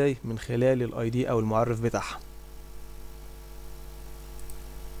الاداه ازاي؟ من خلال الاي دي او المعرف بتاعها.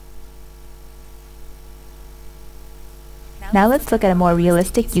 Now let's look at a more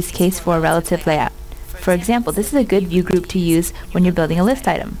realistic use case for a relative layout. For example, this is a good view group to use when you're building a list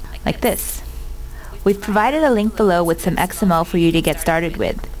item, like this. We've provided a link below with some XML for you to get started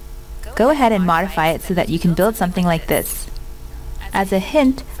with. Go ahead and modify it so that you can build something like this. As a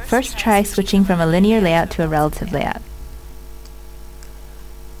hint, first try switching from a linear layout to a relative layout.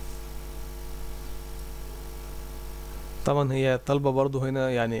 طبعا هي طالبة برضو هنا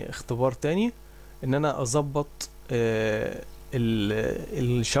يعني اختبار تاني ان انا اظبط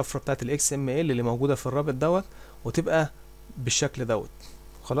الشفرة بتاعت ال XML اللي موجودة في الرابط دوت وتبقى بالشكل دوت.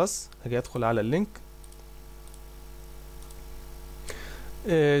 خلاص هاجي ادخل على اللينك.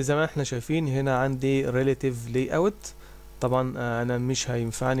 زي ما احنا شايفين هنا عندي relative layout. طبعا انا مش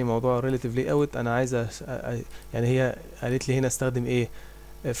هينفعني موضوع relative layout، انا عايز يعني هي قالت لي هنا استخدم ايه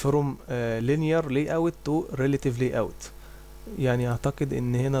from linear layout to relative layout. يعني اعتقد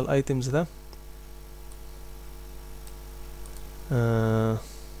ان هنا الايتمز ده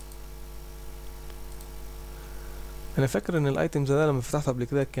انا فاكر ان الايتمز ده لما فتحته قبل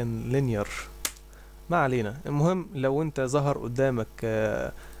كده كان linear، ما علينا. المهم لو انت ظهر قدامك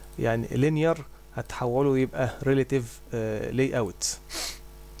يعني linear هتحوله يبقى relative layout.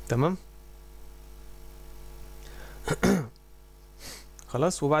 تمام.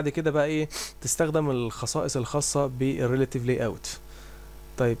 خلاص. وبعد كده بقى ايه تستخدم الخصائص الخاصة بالريلاتيف لاي اوت.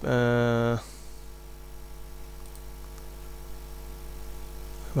 طيب انا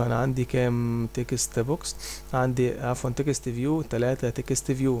عندي كام تكست بوكس؟ عندي عفوا تكست فيو 3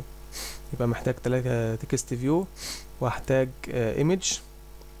 تكست فيو، يبقى محتاج 3 تكست فيو، واحتاج ايمج.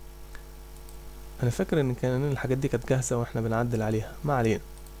 انا فاكر ان كان الحاجات دي كانت جاهزة واحنا بنعدل عليها، ما علينا.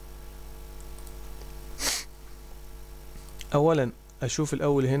 اولا اشوف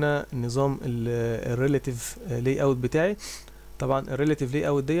الاول هنا نظام الريلاتيف لاي اوت بتاعي. طبعا الريلاتيف لاي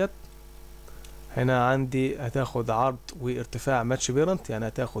اوت ديت هنا عندي هتاخد عرض وارتفاع ماتش بيرنت، يعني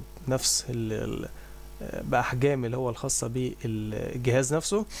هتاخد نفس باحجام اللي هو الخاصه بالجهاز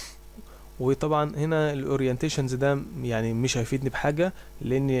نفسه. وطبعا هنا الاورينتيشنز ده يعني مش هيفيدني بحاجه،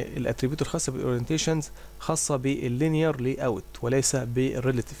 لان الاتريبيوت الخاصه بالاورينتيشنز خاصه باللينير لاي اوت وليس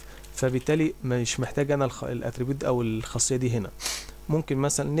بالريلاتيف، فبالتالي مش محتاج انا الاتريبيوت او الخاصيه دي هنا. ممكن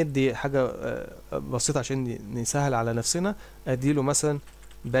مثلا ندي حاجه بسيطه عشان نسهل على نفسنا، اديله مثلا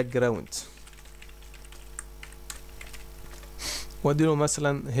باك جراوند، واديله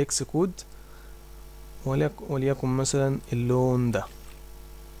مثلا هيكس كود، وليكن مثلا اللون ده.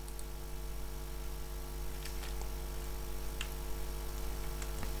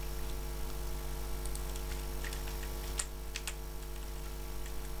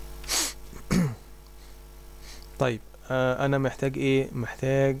 طيب انا محتاج ايه؟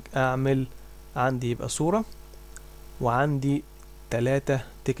 محتاج اعمل عندي يبقى صورة وعندي 3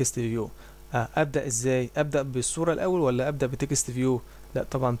 تكست فيو. ابدا ازاي؟ ابدا بالصورة الاول ولا ابدا بتكست فيو؟ لا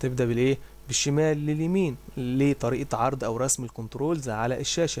طبعا تبدا بالايه؟ بالشمال لليمين لطريقة عرض او رسم الكنترولز على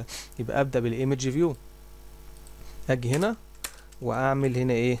الشاشة. يبقى ابدا بالايمج فيو، اجي هنا واعمل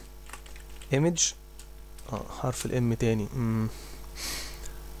هنا ايه؟ ايمج، حرف الام تاني.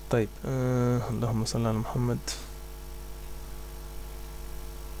 طيب اللهم صل على محمد.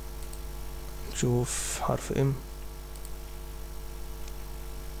 شوف حرف ام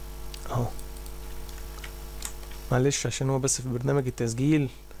اهو، معلش عشان هو بس في برنامج التسجيل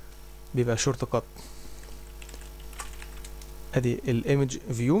بيبقى شورت كات. ادي الايمج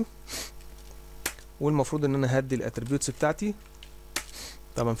فيو، والمفروض ان انا هدي الاتريبيوتس بتاعتي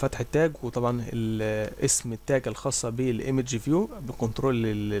طبعا فتح التاج، وطبعا اسم التاج الخاصه بالايمج فيو بكنترول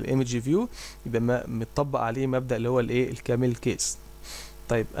الايمج فيو يبقى متطبق عليه مبدأ اللي هو الايه؟ الكامل كيس.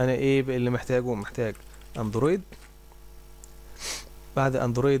 طيب انا ايه اللي محتاجه؟ محتاج اندرويد. بعد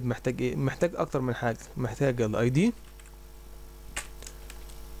اندرويد محتاج ايه؟ محتاج اكتر من حاجه. محتاج الاي دي،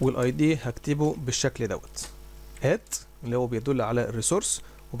 والاي دي هكتبه بالشكل دوت ات اللي هو بيدل على الريسورس،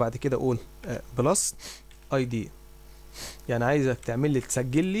 وبعد كده اقول بلس اي دي، يعني عايزك تعمل لي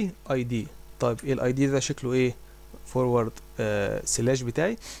تسجل لي اي دي. طيب ايه الاي دي ده؟ شكله ايه؟ فورورد سلاش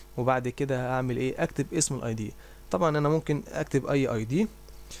بتاعي، وبعد كده هعمل ايه؟ اكتب اسم الاي دي. طبعا انا ممكن اكتب اي دي،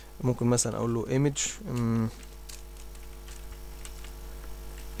 ممكن مثلا اقول له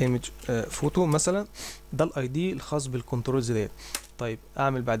ايمج فوتو مثلا، ده الاي دي الخاص بالكنترولز ديت. طيب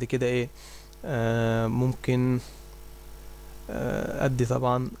اعمل بعد كده ايه؟ ممكن ادي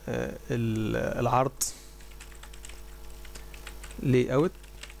طبعا العرض لاي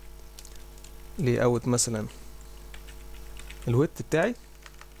اوت مثلا الويت بتاعي،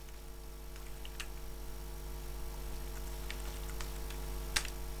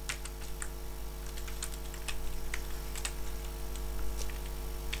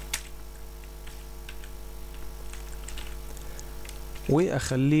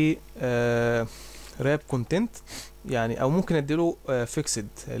 واخليه راب كونتنت يعني، او ممكن اديله فيكسد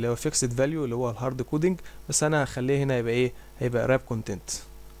اللي هو فيكسد فاليو اللي هو الهارد كودنج، بس انا هخليه هنا يبقى ايه؟ هيبقى راب كونتنت.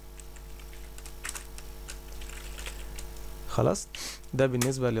 خلاص. ده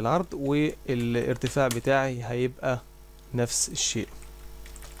بالنسبة للعرض، والارتفاع بتاعي هيبقى نفس الشيء.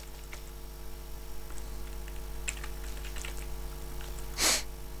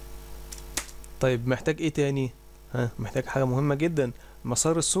 طيب محتاج ايه تاني؟ محتاج حاجة مهمة جدا،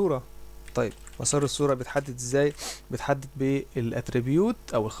 مسار الصورة. طيب مسار الصورة بيتحدد ازاي؟ بيتحدد بالاتريبيوت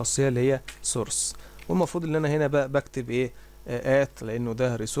او الخاصية اللي هي سورس، والمفروض ان انا هنا بقى بكتب ايه؟ لانه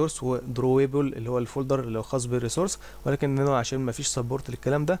ده ريسورس، ودرويبل اللي هو الفولدر اللي هو خاص بالريسورس، ولكن هنا عشان ما فيش سبورت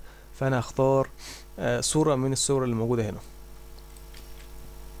للكلام ده فانا هختار صورة من الصور اللي موجودة هنا.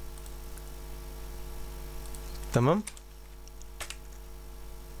 تمام.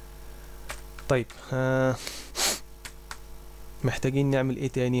 طيب محتاجين نعمل ايه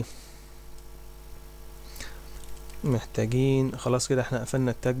تاني؟ محتاجين خلاص كده احنا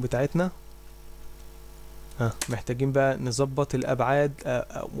قفلنا التاج بتاعتنا. محتاجين بقى نظبط الابعاد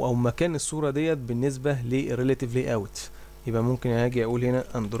او مكان الصورة ديت بالنسبة للريلاتيف لاي اوت. يبقى ممكن هاجي اقول هنا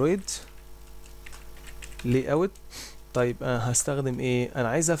اندرويد لاي اوت. طيب هستخدم ايه؟ انا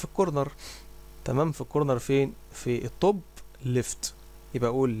عايزها في الكورنر. تمام، في الكورنر فين؟ في التوب ليفت. يبقى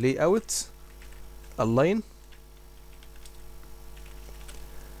اقول لاي اوت الاين.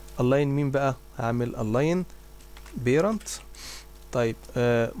 الاين مين بقى؟ هعمل الاين بيرنت. طيب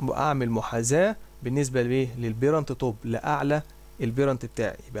اعمل محاذاة بالنسبة للبيرنت توب، لاعلى البيرنت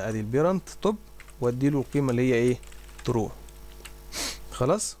بتاعي. يبقى ادي البيرنت توب واديله القيمة اللي هي ايه؟ ترو.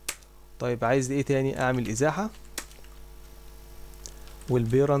 خلاص. طيب عايز ايه تاني؟ اعمل ازاحة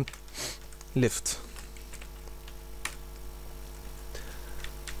والبيرنت ليفت.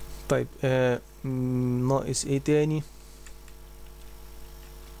 طيب ناقص ايه تاني؟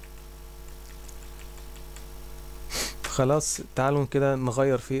 خلاص تعالوا كده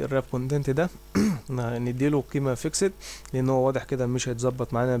نغير في الراب كونتنت ده. نديله قيمة فيكسد، لان هو واضح كده مش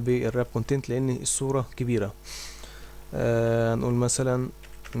هيتظبط معانا بالراب كونتنت لان الصورة كبيرة. هنقول مثلا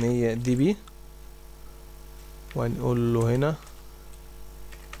 100 دي بي، وهنقول له هنا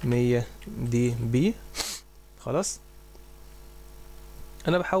 100 دي بي. خلاص.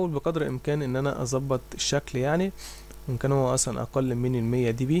 انا بحاول بقدر الامكان ان انا اظبط الشكل، يعني ان كان هو اصلا اقل من ال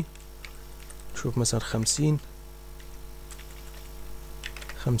 100 دي بي. نشوف مثلا 50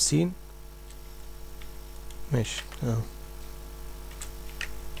 ماشي.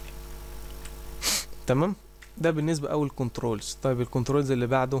 تمام. ده بالنسبة اول كنترولز. طيب الكنترولز اللي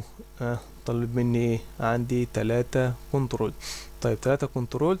بعده طلب مني ايه؟ عندي 3 كنترول. طيب 3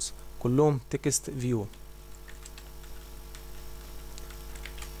 كنترولز كلهم تكست فيو.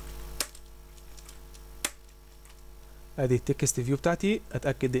 ادي التكست فيو بتاعتي.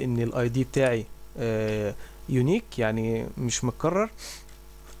 اتاكد ان الاي دي بتاعي يونيك، يعني مش متكرر.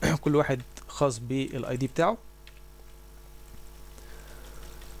 كل واحد خاص بالاي دي بتاعه.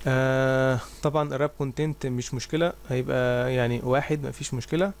 طبعا الراب كونتنت مش مشكلة، هيبقى يعني واحد، مفيش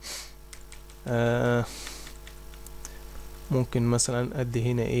مشكلة. ممكن مثلا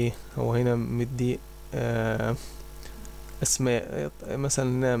ادي هنا ايه؟ هو هنا مدي اسماء، مثلا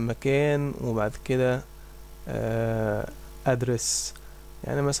هنا مكان وبعد كده ادرس.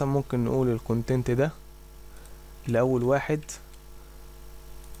 يعني مثلا ممكن نقول الكونتنت ده لأول واحد.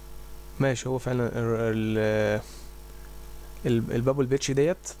 ماشي. هو فعلا البابل بيتش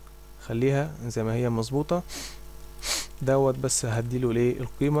ديت خليها زي ما هي مظبوطة دوت. بس هديله الايه؟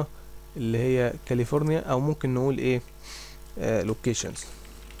 القيمة اللي هي كاليفورنيا، او ممكن نقول ايه؟ لوكيشنز.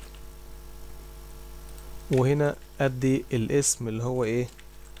 وهنا ادي الاسم اللي هو ايه؟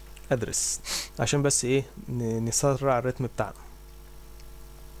 ادرس، عشان بس ايه؟ نسرع الريتم بتاعنا.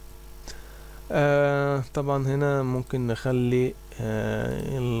 طبعا هنا ممكن نخلي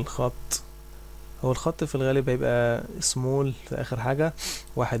الخط، هو الخط في الغالب هيبقى سمول في اخر حاجة،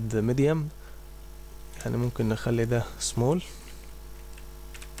 واحد ميديوم. يعني ممكن نخلي ده سمول.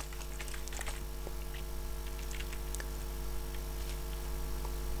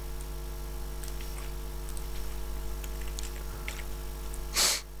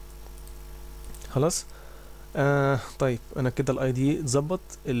 خلاص. طيب انا كده الاي دي اتظبط،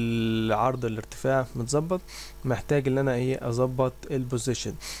 العرض الارتفاع متظبط. محتاج ان انا ايه؟ اظبط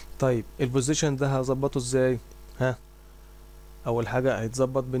البوزيشن. طيب البوزيشن ده هظبطه ازاي؟ اول حاجه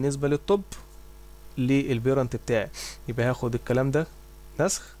هيتظبط بالنسبه للتوب للبيرنت بتاعي. يبقى هاخد الكلام ده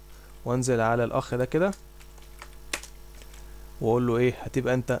نسخ وانزل على الاخ ده كده واقول له ايه؟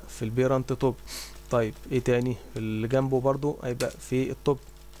 هتبقى انت في البيرنت توب. طيب ايه تاني؟ اللي جنبه برضو هيبقى في التوب.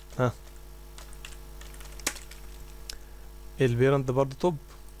 البيرنت برضو توب.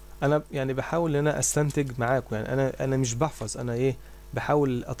 انا يعني بحاول ان انا استنتج معاكم، يعني انا مش بحفظ، انا ايه؟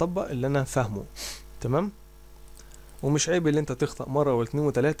 بحاول اطبق اللي انا فاهمه. تمام. ومش عيب اللي انت تخطأ مرة واثنين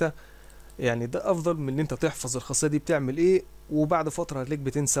وثلاثة، يعني ده افضل من ان انت تحفظ الخاصية دي بتعمل ايه وبعد فترة هتلاقيك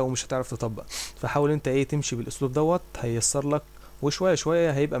بتنسى ومش هتعرف تطبق. فحاول انت ايه؟ تمشي بالاسلوب دوت، هييسر لك، وشوية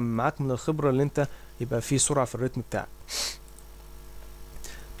شوية هيبقى معاك من الخبرة اللي انت يبقى فيه سرعة في الريتم بتاعك.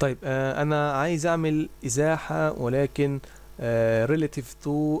 طيب انا عايز اعمل ازاحة ولكن relative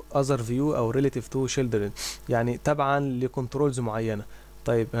to other view او relative to children، يعني تبعا لكنترولز معينة.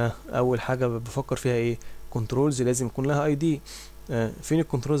 طيب اول حاجة بفكر فيها ايه؟ كنترولز لازم يكون لها اي دي. فين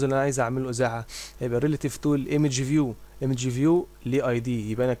الكنترولز اللي انا عايز اعمل له ازاحة؟ هيبقى relative to الايمج فيو. ايمج فيو ليه اي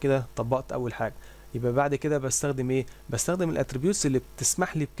دي، يبقى انا كده طبقت اول حاجة. يبقى بعد كده بستخدم ايه؟ بستخدم الاتريبيوتس اللي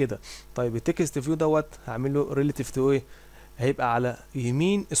بتسمح لي بكده. طيب التكست فيو دوت هعمل له relative to ايه؟ هيبقى على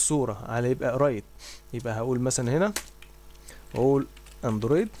يمين الصورة، على يبقى رايت. يبقى هقول مثلا هنا اقول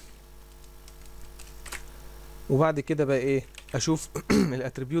اندرويد، وبعد كده بقى ايه؟ اشوف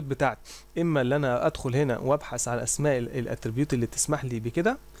الاتريبيوت بتاعتي. اما اللي انا ادخل هنا وابحث على اسماء الاتريبيوت اللي تسمح لي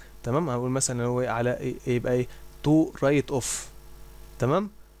بكده. تمام. هقول مثلا هو على إيه؟ يبقى ايه؟ تو رايت اوف. تمام،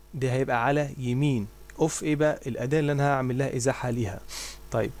 دي هيبقى على يمين. اوف ايه بقى؟ الاداة اللي انا هعمل لها ازاحة ليها.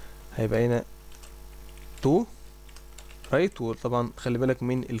 طيب هيبقى هنا تو رايت، وطبعا خلي بالك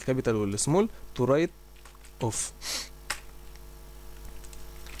من الكابيتال والسمول، تو رايت اوف.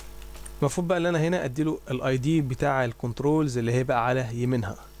 المفروض بقى ان انا هنا اديله الاي دي بتاع الكنترولز اللي هيبقى على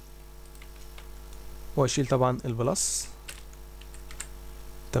يمينها، واشيل طبعا البلس.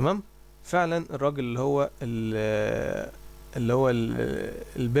 تمام، فعلا الراجل اللي هو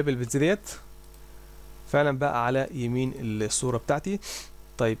البيبل بيتز ديت فعلا بقى على يمين الصورة بتاعتي.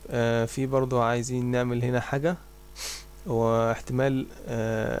 طيب في برضو عايزين نعمل هنا حاجة، واحتمال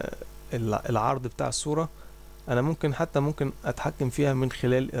العرض بتاع الصورة انا ممكن اتحكم فيها من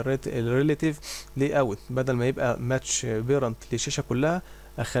خلال الريليتيف لاي اوت. بدل ما يبقى ماتش بيرنت للشاشة كلها،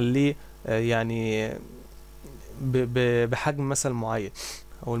 اخليه يعني بحجم مثلا معين.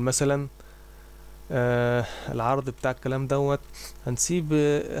 او مثلا العرض بتاع الكلام دوت هنسيب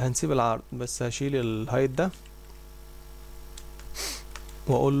العرض، بس هشيل الهايت ده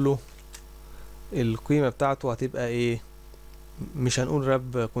واقول له القيمة بتاعته هتبقى ايه. مش هنقول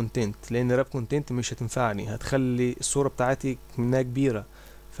راب كونتنت، لان راب كونتنت مش هتنفعني، هتخلي الصورة بتاعتي منها كبيرة.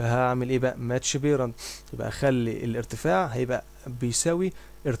 فهعمل ايه بقى؟ ماتش بيرنت، يبقى اخلي الارتفاع هيبقى بيساوي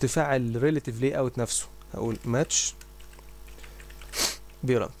ارتفاع الريليتيف لاي اوت نفسه. هقول ماتش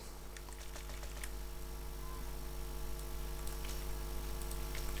بيرنت.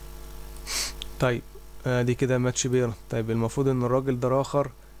 طيب دي كده ماتش بيرنت. طيب المفروض ان الراجل ده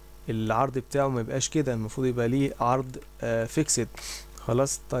راخر العرض بتاعه ما يبقاش كده، المفروض يبقى ليه عرض فيكسد.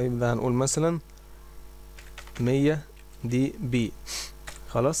 خلاص، طيب ده هنقول مثلا 100 دي بي.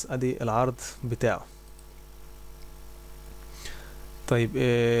 خلاص، ادي العرض بتاعه. طيب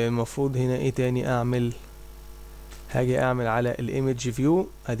المفروض هنا ايه تاني اعمل؟ هاجي اعمل على الايمج فيو،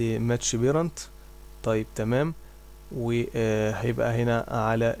 ادي ماتش بيرنت. طيب تمام، وهيبقى هنا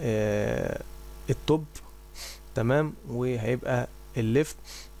على التوب. تمام، وهيبقى الليفت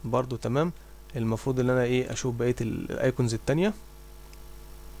برضو. تمام، المفروض ان انا ايه اشوف بقية الايكونز التانية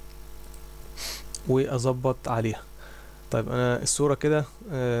واظبط عليها. طيب انا الصورة كده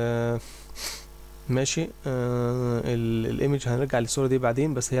ماشي. الايمج هنرجع للصورة دي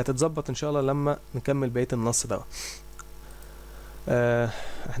بعدين، بس هي هتتظبط ان شاء الله لما نكمل بقية النص ده.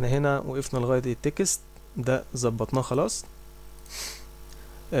 احنا هنا وقفنا لغاية التكست ده، ظبطناه خلاص.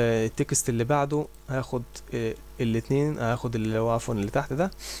 التكست اللي بعده هاخد الاتنين، هاخد اللي هو عفوا اللي تحت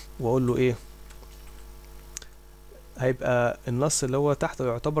ده، واقول له ايه. هيبقى النص اللي هو تحت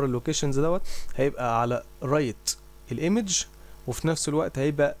يعتبر اللوكيشنز دوت، هيبقى على رايت الايمج، وفي نفس الوقت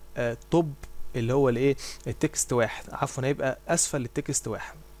هيبقى توب اللي هو الايه التكست واحد، عفوا هيبقى اسفل التكست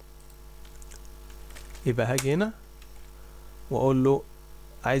واحد. يبقى هاجي هنا واقول له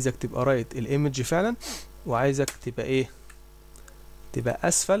عايزك تبقى رايت الايمج فعلا، وعايزك تبقى ايه، تبقى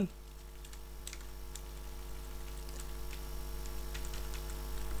اسفل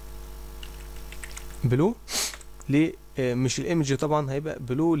بلو. ليه مش الايمج طبعا، هيبقى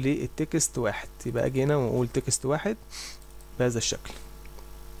بلو للتكست واحد. يبقى اجي هنا واقول تكست واحد بهذا الشكل.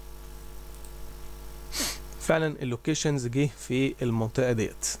 فعلا اللوكيشنز جه في المنطقة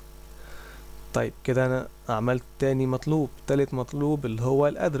ديت. طيب كده انا عملت تاني مطلوب. تالت مطلوب اللي هو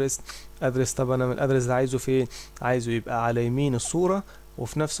الادرس. ادرس، طب انا من الادرس ده عايزه فين؟ عايزه يبقى على يمين الصورة،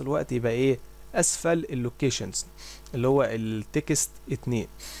 وفي نفس الوقت يبقى ايه اسفل اللوكيشنز اللي هو التكست 2.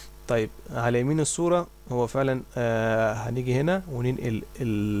 طيب على يمين الصورة هو فعلا هنيجي هنا وننقل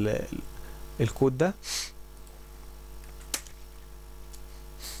الكود ده.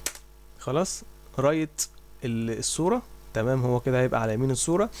 خلاص، رايت الصورة. تمام، هو كده هيبقى على يمين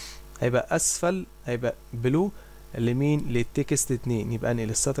الصورة، هيبقى اسفل، هيبقى بلو اليمين للتكست 2. يبقى انقل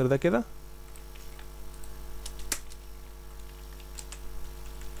السطر ده كده.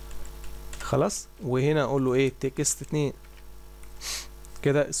 خلاص، وهنا اقول له ايه تكست 2.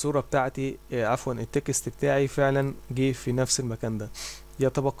 كده الصورة بتاعتي عفوا التكست بتاعي فعلا جه في نفس المكان ده.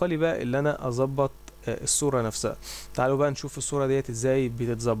 يتبقى لي بقى اللي انا اظبط الصورة نفسها. تعالوا بقى نشوف الصورة ديت ازاي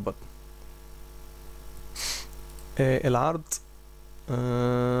بتتظبط. العرض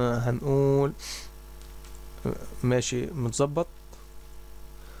هنقول ماشي متظبط.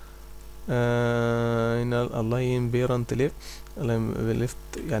 هنا الله بيرنت ليفت، الله ليفت،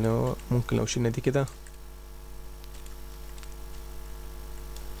 يعني هو ممكن لو شلنا دي كده.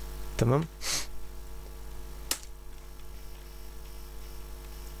 تمام،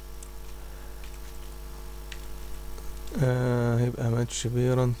 هيبقى ماتش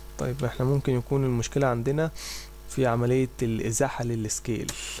بيرنت. طيب احنا ممكن يكون المشكلة عندنا في عملية الإزاحة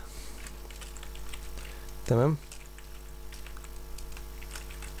للسكيل. تمام،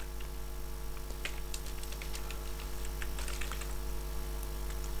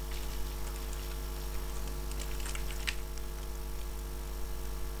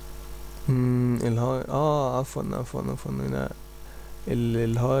 الهاي عفوا هنا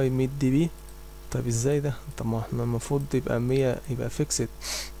الهاي 100 دي بي. طيب ازاي ده؟ طب ما احنا المفروض يبقى 100 يبقى فيكسد.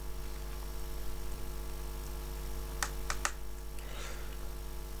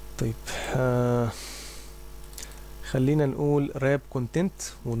 طيب خلينا نقول راب كونتنت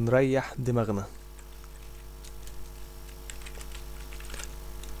ونريح دماغنا.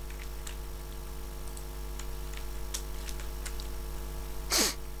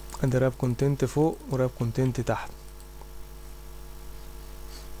 ادي راب كونتنت فوق وراب كونتنت تحت،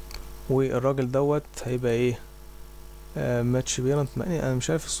 والراجل دوت هيبقى ايه؟ ماتش بيرنت. انا مش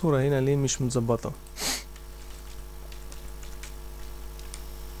عارف الصورة هنا ليه مش متظبطة.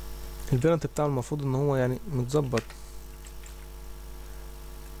 البيرنت بتاعه المفروض ان هو يعني متظبط.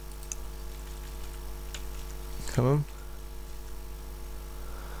 تمام.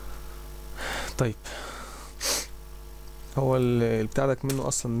 طيب هو البتاع ده منه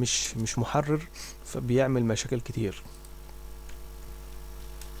اصلا مش محرر، فبيعمل مشاكل كتير.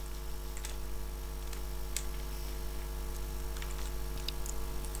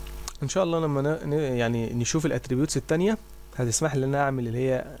 ان شاء الله لما يعني نشوف الاتريبيوتس التانية هتسمح لي ان انا اعمل اللي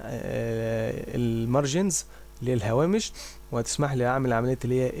هي المارجنز اللي هي الهوامش، وهتسمح لي اعمل عملية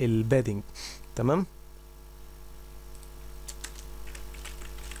اللي هي البادنج. تمام.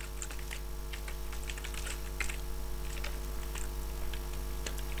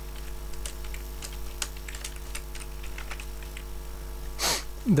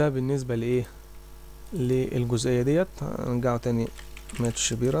 ده بالنسبة لايه؟ للجزئية ديت. هنرجعه تاني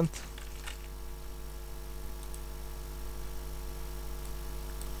ماتش بيرنت.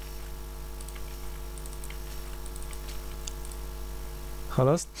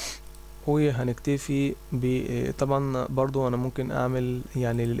 خلاص. وهنكتفي طبعا برضو انا ممكن اعمل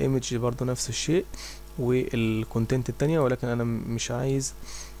يعني للايمج برضو نفس الشيء والكونتنت التانية، ولكن انا مش عايز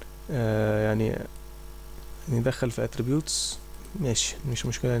يعني ندخل في اتريبيوتس. ماشي، مش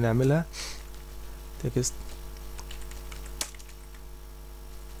مشكلة نعملها تكست.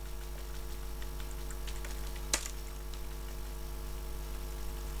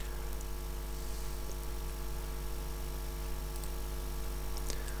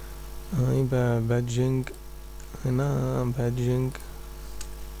 يبقى بادجينج هنا، بادجينج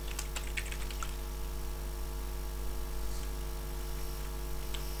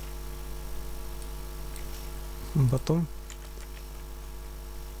بطم،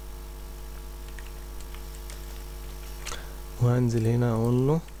 وهنزل هنا اقول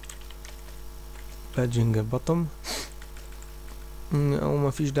له بادجينج بطم، او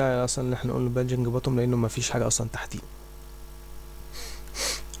ما فيش داعي اصلا ان احنا نقول له بادجينج بطم لانه ما فيش حاجه اصلا تحتيه.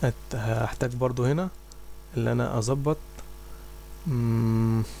 هحتاج برضو هنا اللي انا اظبط.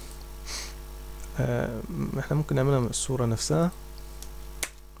 احنا ممكن نعملها من الصورة نفسها،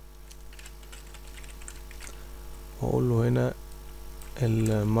 واقول له هنا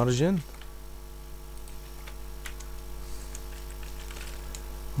المارجن،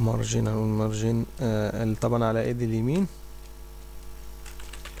 هنقول مارجن طبعا على ايدي اليمين.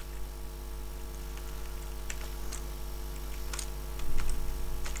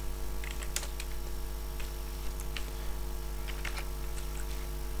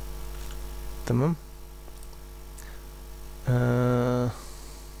 تمام.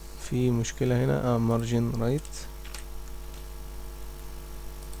 في مشكلة هنا. مارجن رايت.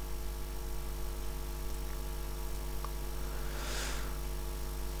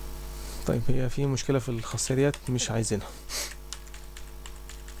 طيب هي في مشكلة في الخاصية ديت مش عايزينها.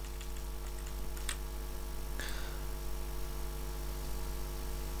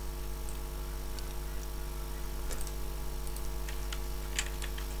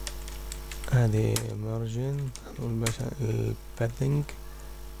 ادي مارجن، نقول مثلا البادنج،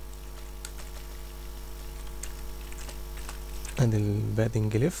 ادي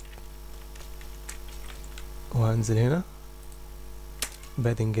البادنج ليفت، وهنزل هنا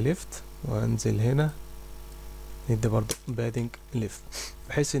بادنج ليفت، وهنزل هنا ندي برضو بادنج ليفت،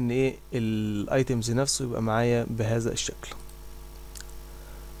 بحيث ان ايه الايتمز نفسه يبقى معايا بهذا الشكل.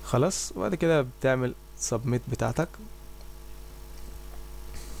 خلاص. وبعد كده بتعمل سبميت بتاعتك.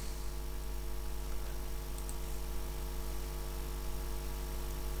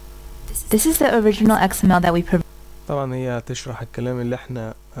 This is the original XML that we provided. طبعا هي تشرح الكلام اللي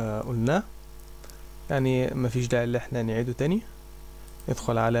احنا قلناه، يعني مفيش داعي اللي احنا نعيده تاني.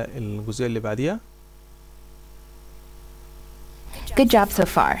 ندخل على الجزئية اللي بعديها. Good job so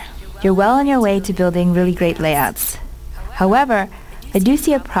far. You're well on your way to building really great layouts. However, I do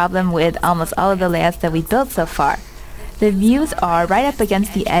see a problem with almost all of the layouts that we built so far. The views are right up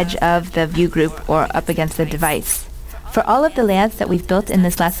against the edge of the view group or up against the device. For all of the layouts that we've built in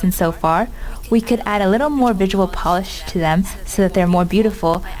this lesson so far, we could add a little more visual polish to them so that they're more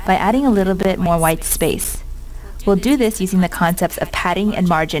beautiful by adding a little bit more white space. We'll do this using the concepts of padding and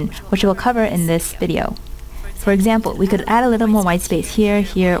margin, which we'll cover in this video. For example, we could add a little more white space here,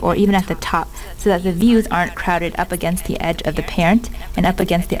 here, or even at the top so that the views aren't crowded up against the edge of the parent and up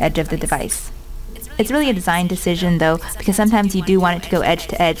against the edge of the device. It's really a design decision though, because sometimes you do want it to go edge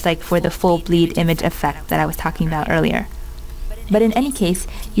to edge, like for the full bleed image effect that I was talking about earlier. But in any case,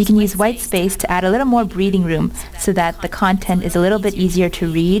 you can use white space to add a little more breathing room so that the content is a little bit easier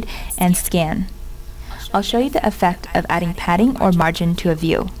to read and scan. I'll show you the effect of adding padding or margin to a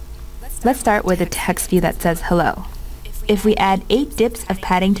view. Let's start with a text view that says hello. If we add 8 dips of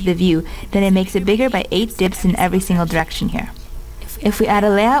padding to the view, then it makes it bigger by 8 dips in every single direction here. If we add a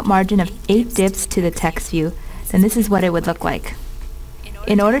layout margin of 8 dips to the text view, then this is what it would look like.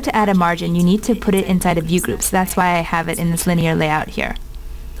 In order to add a margin, you need to put it inside a view group, so that's why I have it in this linear layout here.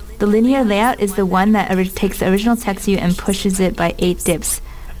 The linear layout is the one that takes the original text view and pushes it by 8 dips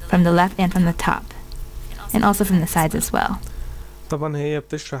from the left and from the top, and also from the sides as well. طبعا هي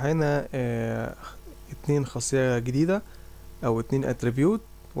بتشرح هنا 2 خاصية جديدة أو 2 اتريبيوت.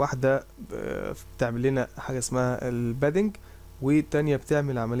 واحدة بتعمل لنا حاجة اسمها البادنج، والتانية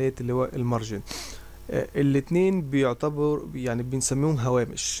بتعمل عملية اللي هو المارجن. الاتنين بيعتبر يعني بنسميهم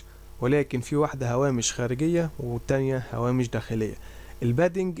هوامش، ولكن في واحدة هوامش خارجية والتانية هوامش داخلية.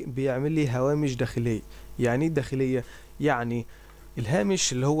 البادنج بيعمل لي هوامش داخلية. يعني ايه داخلية؟ يعني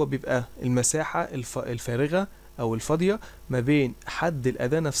الهامش اللي هو بيبقى المساحة الفارغة او الفاضية ما بين حد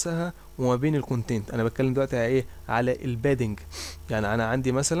الأداة نفسها وما بين الكونتنت. انا بتكلم دلوقتي على ايه؟ على البادنج. يعني انا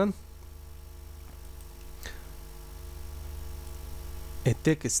عندي مثلا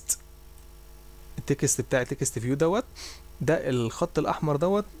التكست بتاع تكست فيو دوت، ده الخط الاحمر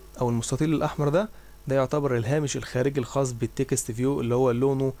دوت او المستطيل الاحمر ده يعتبر الهامش الخارجي الخاص بالتكست فيو اللي هو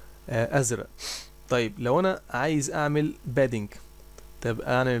لونه ازرق. طيب لو انا عايز اعمل بادنج، طب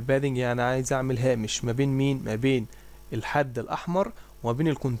اعمل بادنج يعني عايز اعمل هامش ما بين مين؟ ما بين الحد الاحمر وما بين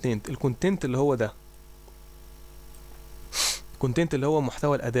الكونتنت اللي هو ده، الكونتنت اللي هو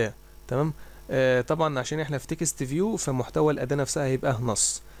محتوى الاداة. تمام. طبعا عشان احنا في تكست فيو فمحتوى الاداة نفسها هيبقى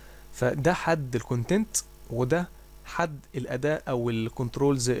نص، فده حد الكونتنت وده حد الاداة او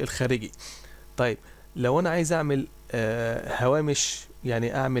الكنترولز الخارجي. طيب لو انا عايز اعمل هوامش،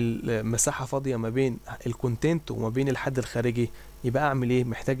 يعني اعمل مساحة فاضية ما بين الكونتنت وما بين الحد الخارجي، يبقى اعمل ايه؟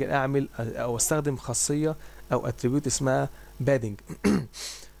 محتاج اعمل او استخدم خاصية او اتريبيوت اسمها بادنج.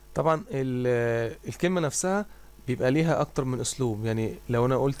 طبعا الكلمة نفسها بيبقى ليها اكتر من اسلوب. يعني لو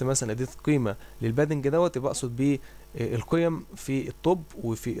انا قلت مثلا اديت قيمة للبادنج دوت، يبقى اقصد بيه القيم في التوب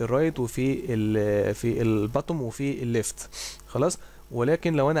وفي الرايت وفي في الباتوم وفي الليفت، خلاص.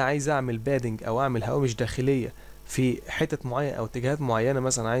 ولكن لو انا عايز اعمل بادنج او اعمل هوامش داخلية في حتت معينة او اتجاهات معينة،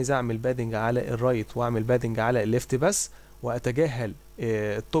 مثلا عايز اعمل بادنج على الرايت واعمل بادنج على الليفت بس، واتجاهل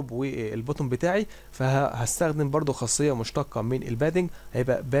التوب والبوتوم بتاعي، فهستخدم برضو خاصية مشتقة من البادنج.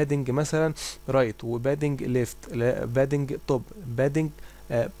 هيبقى بادنج مثلا رايت وبادنج ليفت، بادنج توب، بادنج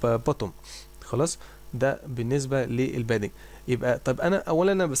بوتوم، خلاص. ده بالنسبة للبادنج. يبقى طب انا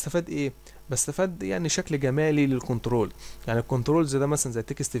اولا انا بستفاد ايه؟ بستفاد يعني شكل جمالي للكنترول. يعني الكنترولز ده مثلا زي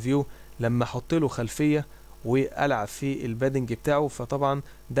تكست فيو، لما احط له خلفية والعب في البادنج بتاعه، فطبعا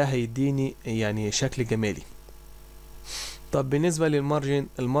ده هيديني يعني شكل جمالي. طب بالنسبة للمارجن،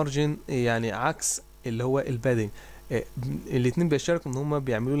 المارجن يعني عكس اللي هو البادنج. الاتنين بيشاركوا ان هما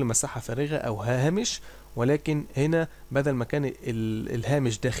بيعملوا لي مساحة فارغة او هامش، ولكن هنا بدل ما كان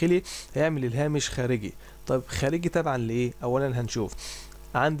الهامش داخلي هيعمل الهامش خارجي. طب خارجي طبعا ليه؟ اولا هنشوف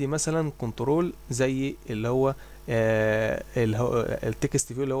عندي مثلا كنترول زي اللي هو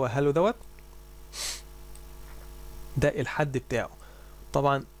التكست فيو اللي هو هالو دوت، ده الحد بتاعه.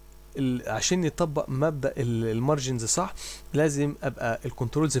 طبعا عشان يطبق مبدأ المارجنز صح، لازم ابقى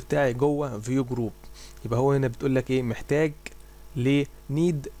الكنترولز بتاعي جوه فيو جروب. يبقى هو هنا بتقول لك ايه؟ محتاج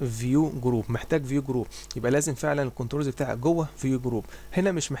نيد فيو جروب، محتاج فيو جروب. يبقى لازم فعلا الكنترولز بتاعي جوه فيو جروب.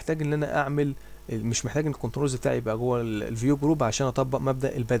 هنا مش محتاج ان انا اعمل، مش محتاج ان الكنترولز بتاعي يبقى جوه الفيو جروب عشان اطبق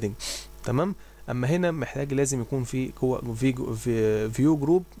مبدأ البادنج. تمام. اما هنا محتاج لازم يكون في جوه فيو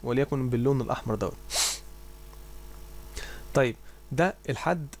جروب، وليكن باللون الاحمر دوت. طيب ده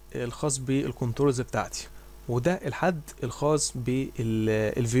الحد الخاص بالكنترولز بتاعتي، وده الحد الخاص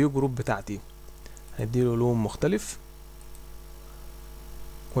بالفيو جروب بتاعتي. هديله لون مختلف،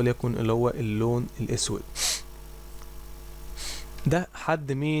 وليكن اللي هو اللون الاسود. ده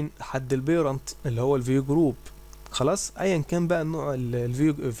حد مين؟ حد البيرنت اللي هو الفيو جروب، خلاص. ايا كان بقى النوع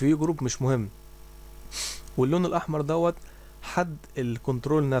الفيو جروب مش مهم. واللون الاحمر دوت حد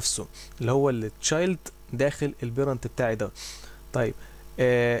الكنترول نفسه اللي هو التشايلد داخل البيرنت بتاعي ده. طيب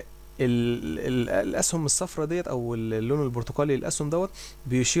الاسهم الصفراء ديت او اللون البرتقالي للاسهم دوت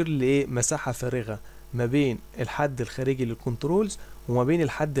بيشير لايه؟ مساحه فارغه ما بين الحد الخارجي للكنترولز وما بين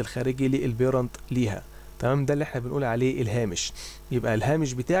الحد الخارجي للبيرنت ليها. تمام، ده اللي احنا بنقول عليه الهامش. يبقى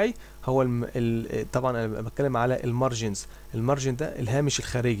الهامش بتاعي هو طبعا انا بتكلم على المارجنز. المارجن ده الهامش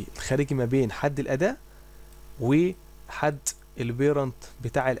الخارجي ما بين حد الاداه وحد البيرنت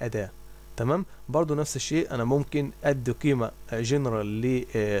بتاع الاداه. تمام، برضو نفس الشيء انا ممكن ادي قيمه جنرال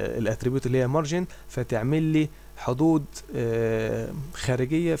للاتريبيوت اللي هي مارجن فتعمل لي حدود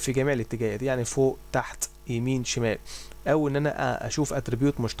خارجية في جميع الاتجاهات، يعني فوق تحت يمين شمال، او ان انا اشوف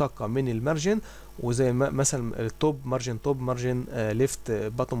اتريبيوت مشتقه من المارجن، وزي مثلا التوب مارجن توب مارجن ليفت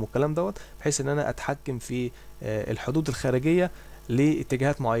باتوم والكلام دوت، بحيث ان انا اتحكم في الحدود الخارجيه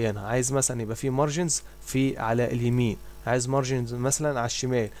لاتجاهات معينه. عايز مثلا يبقى في مارجنز في على اليمين، عايز مارجنز مثلا على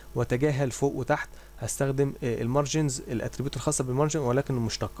الشمال، واتجاهل فوق وتحت هستخدم المارجنز الاتريبيوت الخاصه بالمارجن ولكن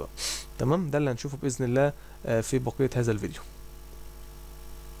المشتقه. تمام، ده اللي هنشوفه باذن الله في بقيه هذا الفيديو.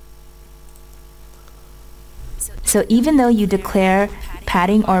 So even though you declare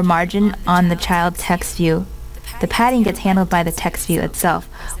padding or margin on the child text view, the padding gets handled by the text view itself,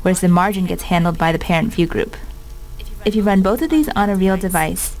 whereas the margin gets handled by the parent view group. If you run both of these on a real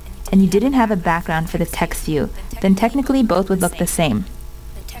device, and you didn't have a background for the text view, then technically both would look the same.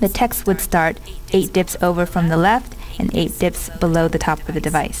 The text would start 8 dips over from the left and 8 dips below the top of the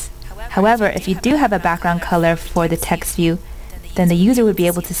device. However, if you do have a background color for the text view, then the user would be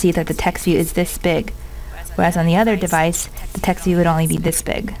able to see that the text view is this big, whereas on the other device, the text view would only be this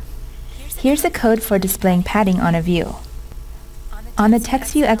big. Here's the code for displaying padding on a view. On the text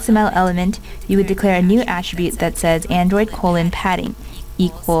view XML element, you would declare a new attribute that says Android:padding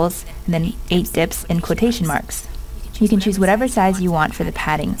equals, and then 8 dips in quotation marks. You can choose whatever size you want for the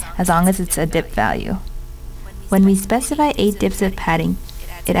padding, as long as it's a dip value. When we specify 8 dips of padding,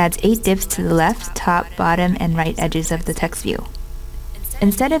 it adds 8 dips to the left, top, bottom, and right edges of the text view.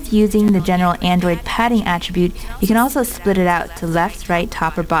 Instead of using the general Android padding attribute, you can also split it out to left, right,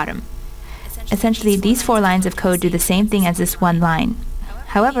 top, or bottom. Essentially, these 4 lines of code do the same thing as this one line.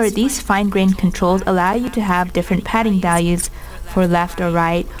 However, these fine-grained controls allow you to have different padding values for left or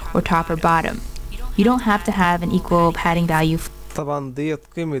right or top or bottom. You don't have to have an equal padding value. طبعا ديت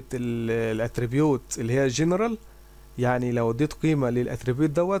قيمة الاتريبيوت اللي هي جنرال، يعني لو اديت قيمة للاتريبيوت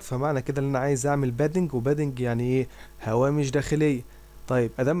دوت فمعنى كده ان انا عايز اعمل بادنج، وبادنج يعني ايه؟ هوامش داخلية.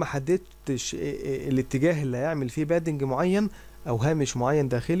 طيب ادام ما حددتش الاتجاه اللي هيعمل فيه بادنج معين او هامش معين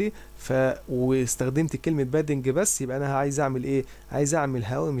داخلي واستخدمت كلمة بادنج بس، يبقى انا عايز اعمل ايه؟ عايز اعمل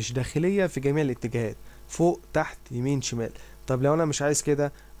هوامش داخلية في جميع الاتجاهات، فوق تحت يمين شمال. طب لو انا مش عايز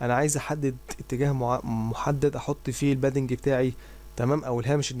كده، انا عايز احدد اتجاه محدد احط فيه البادنج بتاعي، تمام، او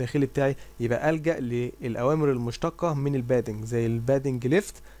الهامش الداخلي بتاعي، يبقى الجا للاوامر المشتقه من البادنج، زي البادنج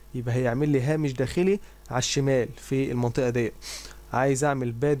ليفت يبقى هيعمل لي هامش داخلي على الشمال في المنطقه ديت. عايز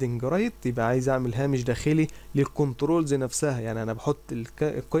اعمل بادنج رايت يبقى عايز اعمل هامش داخلي للكنترولز نفسها، يعني انا بحط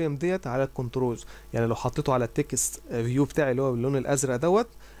القيم ديت على الكنترولز. يعني لو حطيته على التكست فيو بتاعي اللي هو باللون الازرق دوت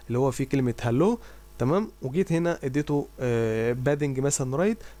اللي هو فيه كلمه هالو، تمام، وجيت هنا اديته بادنج مثلا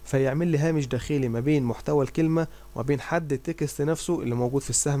رايت، فيعمل لي هامش داخلي ما بين محتوى الكلمه وما بين حد التكست نفسه اللي موجود في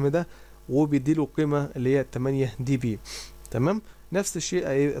السهم ده، وبيديله قيمه اللي هي 8 دي بي. تمام، نفس الشيء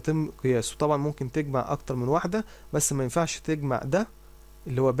يتم قياسه. طبعا ممكن تجمع اكتر من واحده، بس ما ينفعش تجمع ده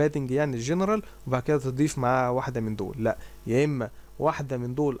اللي هو بادنج يعني الجنرال وبعد كده تضيف معاه واحده من دول، لا، يا اما واحده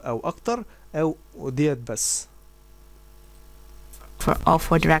من دول او اكتر او ديت بس. For all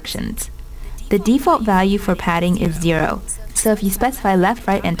 4 directions. The default value for padding is 0, so if you specify left,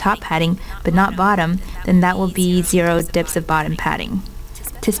 right, and top padding, but not bottom, then that will be 0 dips of bottom padding.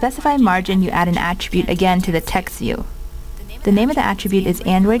 To specify margin, you add an attribute again to the text view. The name of the attribute is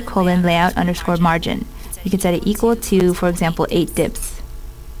Android:layout_margin. You can set it equal to, for example, 8 dips.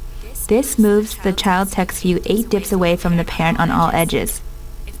 This moves the child text view 8 dips away from the parent on all edges.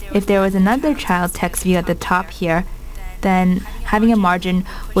 If there was another child text view at the top here, then having a margin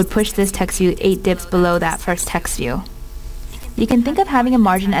would push this text view 8 dips below that first text view. You can think of having a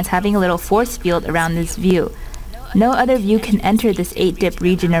margin as having a little force field around this view. No other view can enter this 8 dip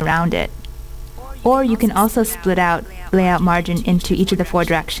region around it. Or you can also split out layout margin into each of the 4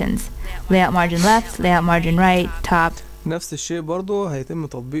 directions. Layout margin left, layout margin right, top. نفس الشيء برضو هيتم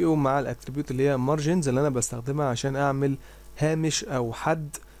تطبيقه مع الاتريبيوت اللي هي margins اللي انا بستخدمها عشان اعمل هامش او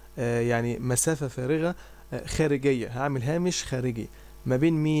حد يعني مسافة فارغة خارجية. هعمل هامش خارجي ما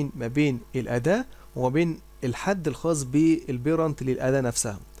بين مين؟ ما بين الأداة وما بين الحد الخاص بالبيرنت للأداة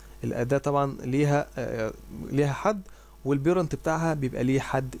نفسها. الأداة طبعا ليها حد، والبيرنت بتاعها بيبقى ليه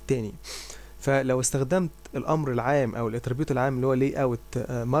حد تاني. فلو استخدمت الامر العام او الاتريبيوت العام اللي هو layout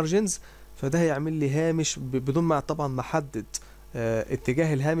margins، فده هيعمل لي هامش بدون ما طبعا محدد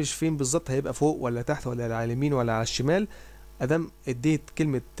اتجاه الهامش فين بالظبط، هيبقى فوق ولا تحت ولا على اليمين ولا على الشمال. ادام اديت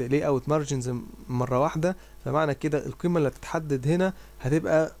كلمة layout margins مرة واحدة، فمعنى كده القيمة اللي هتتحدد هنا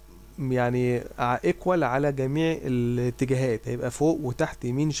هتبقى يعني ايكوال على جميع الاتجاهات، هيبقى فوق وتحت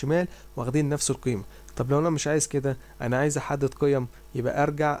يمين شمال واخدين نفس القيمة. طب لو انا مش عايز كده، انا عايز احدد قيم، يبقى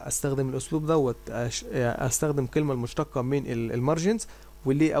ارجع استخدم الاسلوب دوت، استخدم كلمة المشتقة من المارجنز،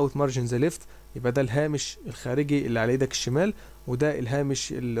 واللي اوت مارجنز ليفت، يبقى ده الهامش الخارجي اللي على ايدك الشمال، وده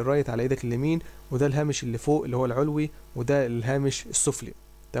الهامش اللي رايت على ايدك اليمين، وده الهامش اللي فوق اللي هو العلوي، وده الهامش السفلي.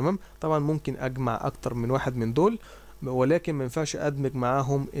 تمام. طبعا ممكن اجمع اكتر من واحد من دول، ولكن ما ينفعش ادمج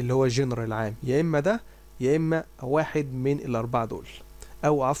معاهم اللي هو جنرال عام، يا اما ده يا اما واحد من الاربعه دول،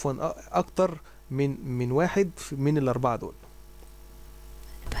 او عفوا اكتر من واحد من الاربعه دول.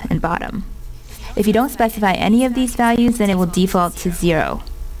 And bottom. If you don't specify any of these values, then it will default to 0.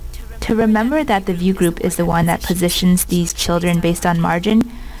 To remember that the view group is the one that positions these children based on margin,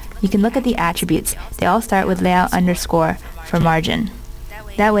 you can look at the attributes. They all start with layout underscore for margin.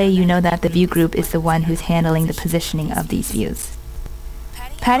 That way you know that the view group is the one who's handling the positioning of these views.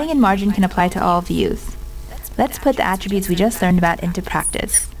 Padding and margin can apply to all views. Let's put the attributes we just learned about into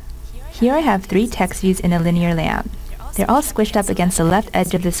practice. Here I have 3 text views in a linear layout. They're all squished up against the left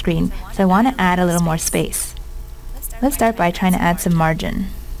edge of the screen, so I want to add a little more space. Let's start by trying to add some margin.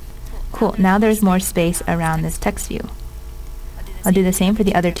 Cool, now there's more space around this text view. I'll do the same for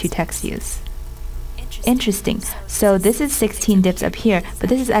the other 2 text views. Interesting. So this is 16 dips up here, but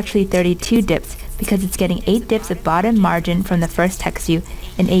this is actually 32 dips because it's getting 8 dips of bottom margin from the first text view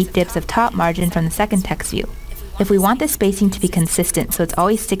and 8 dips of top margin from the second text view. If we want the spacing to be consistent, so it's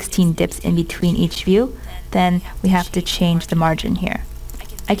always 16 dips in between each view, then we have to change the margin here.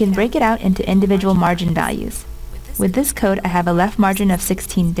 I can break it out into individual margin values. With this code, I have a left margin of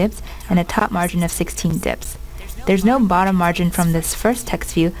 16 dips and a top margin of 16 dips. There's no bottom margin from this first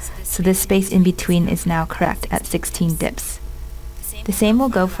text view, so this space in between is now correct at 16 dips. The same will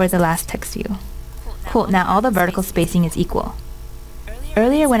go for the last text view. Cool, now all the vertical spacing is equal.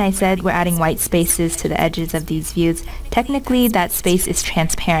 Earlier when I said we're adding white spaces to the edges of these views, technically that space is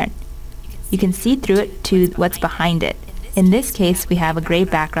transparent. You can see through it to what's behind it. In this case, we have a gray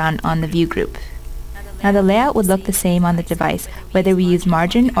background on the view group. Now the layout would look the same on the device, whether we use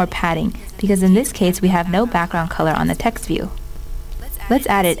margin or padding, because in this case we have no background color on the text view. Let's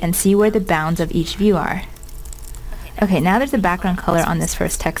add it and see where the bounds of each view are. Okay, now there's a background color on this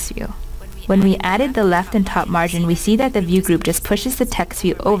first text view. When we added the left and top margin, we see that the view group just pushes the text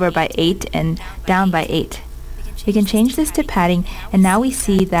view over by 8 and down by 8. We can change this to padding, and now we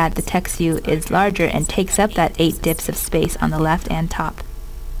see that the text view is larger and takes up that 8 dips of space on the left and top.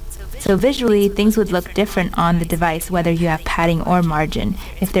 So visually, things would look different on the device whether you have padding or margin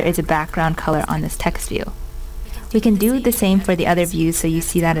if there is a background color on this text view. We can do the same for the other views so you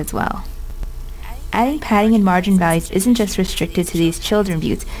see that as well. Adding padding and margin values isn't just restricted to these children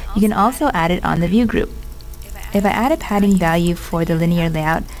views, you can also add it on the view group. If I add a padding value for the linear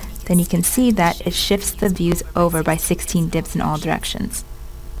layout, then you can see that it shifts the views over by 16 dips in all directions.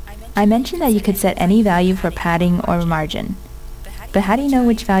 I mentioned that you could set any value for padding or margin. But how do you know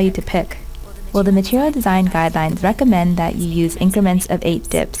which value to pick? Well, the material design guidelines recommend that you use increments of 8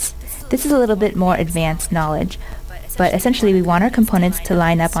 dips. This is a little bit more advanced knowledge, but essentially we want our components to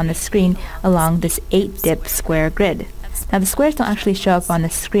line up on the screen along this 8-dip square grid. Now the squares don't actually show up on the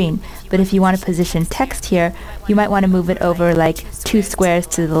screen, but if you want to position text here, you might want to move it over like 2 squares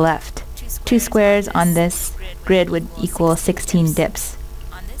to the left. 2 squares on this grid would equal 16 dips.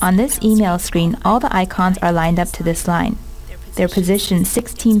 On this email screen, all the icons are lined up to this line. They're positioned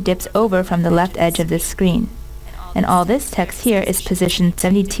 16 dips over from the left edge of this screen. And all this text here is positioned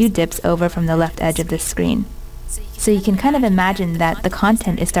 72 dips over from the left edge of this screen. So you can kind of imagine that the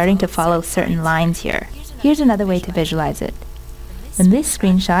content is starting to follow certain lines here. Here's another way to visualize it. In this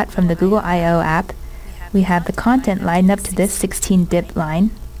screenshot from the Google I/O app, we have the content lined up to this 16 dip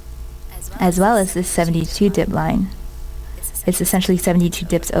line, as well as this 72 dip line. It's essentially 72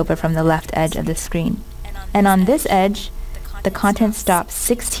 dips over from the left edge of the screen. And on this edge, the content stops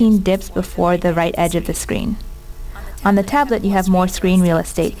 16 dips before the right edge of the screen. On the tablet, you have more screen real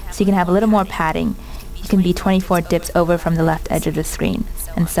estate, so you can have a little more padding. You can be 24 dips over from the left edge of the screen,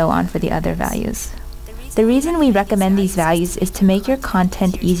 and so on for the other values. The reason we recommend these values is to make your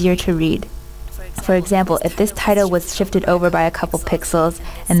content easier to read. For example, if this title was shifted over by a couple pixels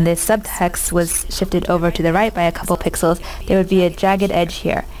and this subtext was shifted over to the right by a couple pixels, there would be a jagged edge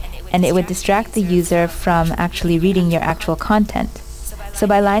here, and it would distract the user from actually reading your actual content. So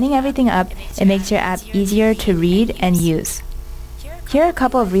by lining everything up, it makes your app easier to read and use. Here are a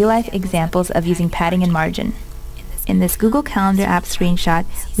couple of real-life examples of using padding and margin. In this Google Calendar app screenshot,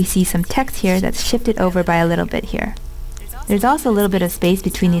 we see some text here that's shifted over by a little bit here. There's also a little bit of space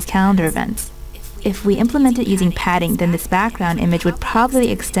between these calendar events. If we implement it using padding, then this background image would probably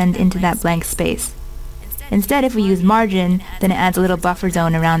extend into that blank space. Instead, if we use margin, then it adds a little buffer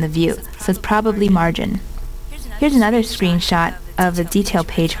zone around the view, so it's probably margin. Here's another screenshot of a detail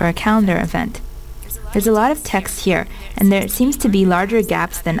page for a calendar event. There's a lot of text here, and there seems to be larger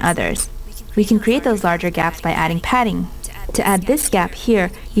gaps than others. We can create those larger gaps by adding padding. To add this gap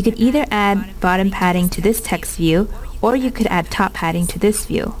here, you could either add bottom padding to this text view, or you could add top padding to this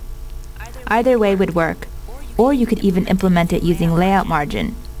view. Either way would work, or you could even implement it using layout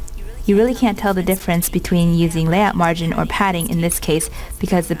margin. You really can't tell the difference between using layout margin or padding in this case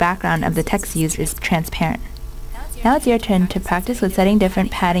because the background of the text used is transparent. Now it's your turn to practice with setting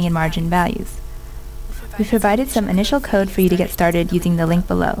different padding and margin values. We've provided some initial code for you to get started using the link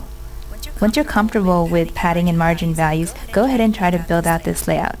below. Once you're comfortable with padding and margin values, go ahead and try to build out this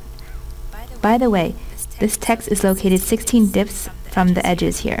layout. By the way, this text is located 16 dips from the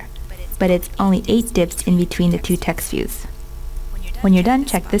edges here, but it's only 8 dips in between the two text views. When you're done,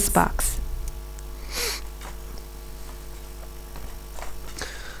 check this box.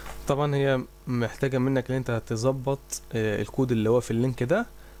 طبعا هي محتاجة منك ان انت تظبط الكود اللي هو في اللينك ده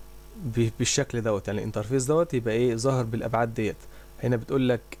بالشكل دوت، يعني الانترفيس دوت يبقى ايه ظاهر بالابعاد ديت. هنا بتقول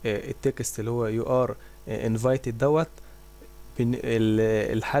لك التكست اللي هو يو ار انفايتد دوت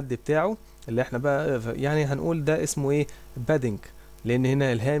الحد بتاعه اللي احنا بقى يعني هنقول ده اسمه ايه بادنج، لان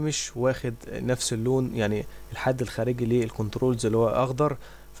هنا الهامش واخد نفس اللون، يعني الحد الخارجي للكنترولز اللي هو اخضر،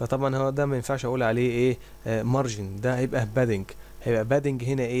 فطبعا هو ده ما ينفعش اقول عليه ايه مارجن، ده هيبقى بادنج. هيبقى بادنج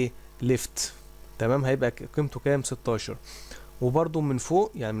هنا ايه ليفت، تمام، هيبقى قيمته كام 16، وبرده من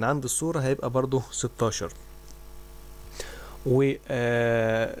فوق يعني من عند الصورة هيبقى برده 16،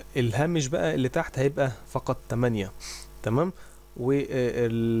 والهامش بقى اللي تحت هيبقى فقط 8، تمام،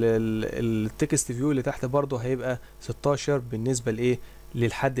 والتكست فيو اللي تحت برضه هيبقى 16 بالنسبة لايه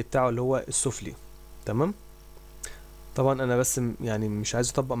للحد بتاعه اللي هو السفلي، تمام. طبعا انا بس يعني مش عايز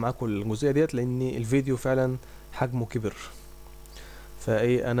اطبق معاكم الجزئية ديت لان الفيديو فعلا حجمه كبر،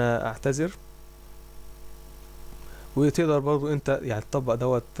 فايه انا اعتذر، وتقدر برضو انت يعني تطبق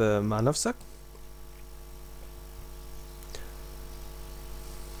دوت مع نفسك.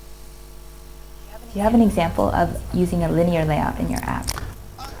 Do you have an example of using a linear layout in your app?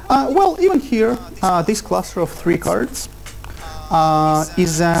 Well, even here, this cluster of 3 cards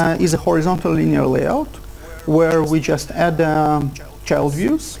is a horizontal linear layout where we just add child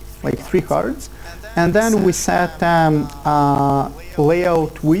views, like 3 cards, and then we set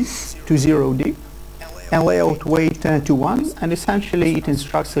layout width to 0D and layout weight to 1, and essentially it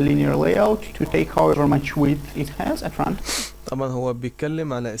instructs a linear layout to take however much width it has at front. طبعا هو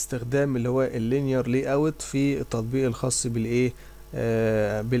بيتكلم على استخدام اللي هو اللينير لاي اوت في التطبيق الخاص بالايه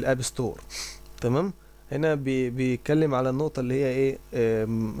بالاب ستور، تمام. هنا بيتكلم على النقطه اللي هي ايه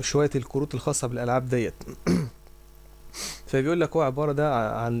شويه الكروت الخاصه بالالعاب ديت فبيقول لك هو عباره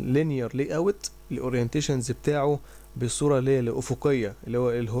ده عن لينير لاي اوت، الاورينتيشنز بتاعه بالصوره اللي هي الافقيه اللي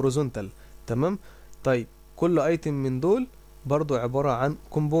هو الهوريزونتال، تمام. طيب كل ايتم من دول برضو عباره عن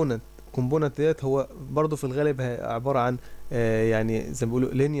كومبوننت ديت هو برضو في الغالب عباره عن يعني زي ما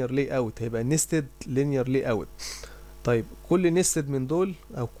بيقولوا لينير لاي اوت، هيبقى نيستد لينير لاي اوت. طيب كل نيستد من دول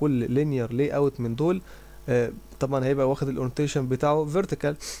او كل لينير لاي اوت من دول طبعا هيبقى واخد الاورينتيشن بتاعه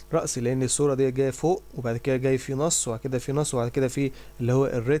فيرتيكال رأسي، لان الصوره دي جايه فوق وبعد كده جاي في نص وبعد كده في نص وبعد كده في اللي هو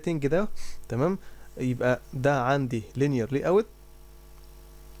الريتنج ده، تمام. يبقى ده عندي لينير لاي اوت،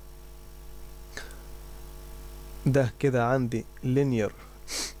 ده كده عندي لينير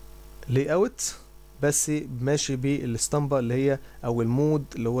لاي اوت بس ماشي بالاسطمبه اللي هي او المود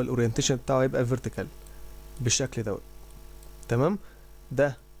اللي هو الاورينتيشن بتاعه هيبقى فيرتيكال بالشكل دوت، تمام.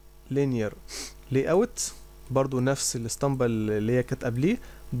 ده لينير لاي اوت برضو نفس الاسطمبه اللي هي كانت قبليه،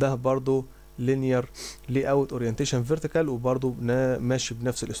 ده برضو لينير لاي اوت اورينتيشن فيرتيكال وبرضو ماشي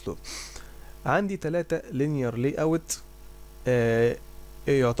بنفس الاسلوب. عندي 3 لينير لاي اوت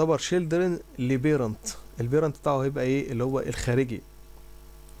يعتبر شيلدرن لبيرنت، البيرنت بتاعه هيبقى ايه اللي هو الخارجي،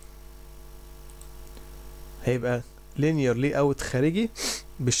 هيبقى لينير لاي اوت خارجي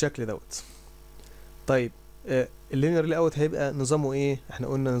بالشكل دوت. طيب اللينير لاي اوت هيبقى نظامه ايه؟ احنا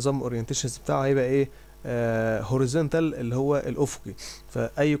قلنا نظام الاورينتيشنز بتاعه هيبقى ايه هوريزونتال اللي هو الافقي،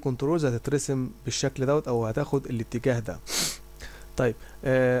 فاي كنترولز هتترسم بالشكل دوت او هتاخد الاتجاه ده. طيب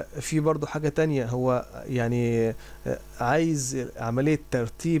في برضو حاجة تانية، هو يعني عايز عملية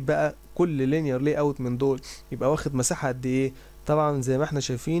ترتيب بقى كل لينير لاي اوت من دول يبقى واخد مساحة قد ايه؟ طبعا زي ما احنا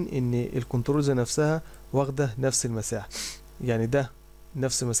شايفين ان الكنترولز نفسها واخده نفس المساحه، يعني ده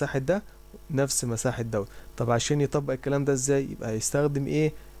نفس مساحه ده نفس مساحه دوت. طب عشان يطبق الكلام ده ازاي؟ يبقى هيستخدم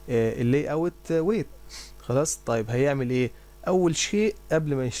ايه؟ اللاي اوت ويت. خلاص، طيب هيعمل ايه؟ اول شيء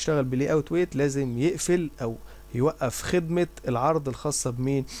قبل ما يشتغل بلاي اوت ويت لازم يقفل او يوقف خدمة العرض الخاصة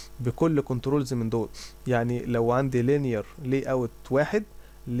بمين؟ بكل كنترولز من دول. يعني لو عندي linear layout 1،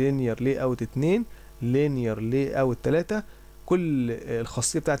 linear layout 2، linear layout 3، كل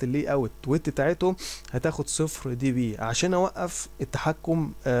الخاصية بتاعت اللاي اوت ويت بتاعتهم هتاخد 0 دي بي عشان اوقف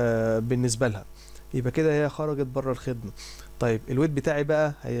التحكم بالنسبة لها. يبقى كده هي خرجت بره الخدمة. طيب الويت بتاعي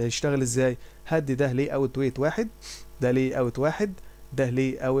بقى هيشتغل ازاي؟ هدي ده لاي اوت ويت 1، ده لاي اوت 1، ده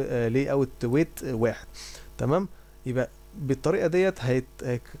لاي اوت ويت 1. تمام؟ يبقى بالطريقة ديت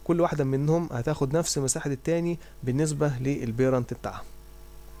كل واحدة منهم هتاخد نفس مساحة التاني بالنسبة للبيرنت بتاعها.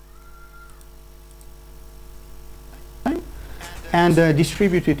 And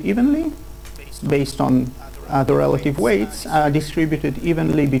distributed evenly based on the relative weights, distributed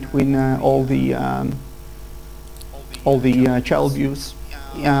evenly between all the child views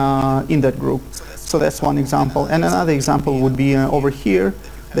in that group. So that's one example. And another example would be over here,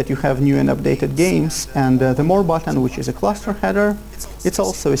 that you have new and updated games, and the more button, which is a cluster header, it's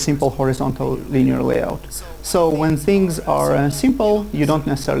also a simple horizontal linear layout. So when things are simple, you don't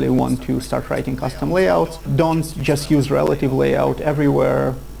necessarily want to start writing custom layouts. Don't just use relative layout everywhere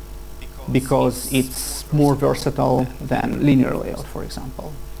because it's more versatile than linear layout, for example.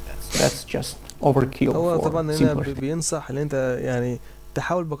 That's just overkill. هو for طبعا هنا simpler بينصح ان انت يعني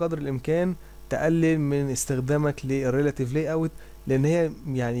تحاول بقدر الامكان تقلل من استخدامك للريلاتيف لاي اوت، لان هي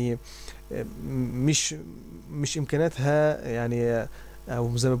يعني مش امكانياتها يعني،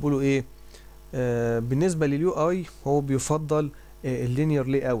 او زي ما بيقولوا ايه، بالنسبه لليو اي هو بيفضل اللينير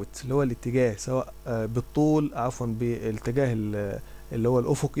لاي اوت اللي هو الاتجاه، سواء بالطول عفوا بالاتجاه اللي هو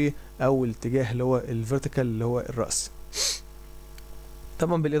الافقي او الاتجاه اللي هو الفيرتيكال اللي هو الراس.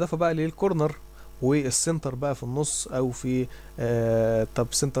 طبعا بالاضافه بقى للكورنر والسنتر بقى في النص، او في طب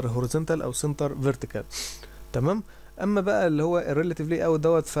سنتر هوريزونتال او سنتر فيرتيكال. تمام. اما بقى اللي هو الريلاتيف لاي اوت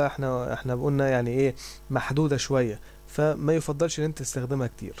دوت، فاحنا قلنا يعني ايه، محدوده شويه، فما يفضلش ان انت تستخدمها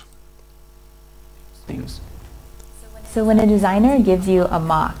كتير. things. So when a designer gives you a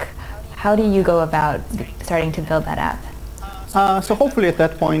mock, how do you go about starting to build that app? So hopefully at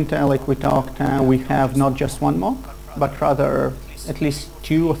that point, like we talked, we have not just one mock, but rather at least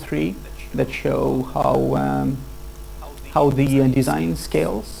 2 or 3 that show how the design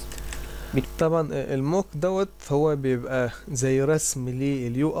scales. طبعا الموك دوت هو بيبقى زي رسم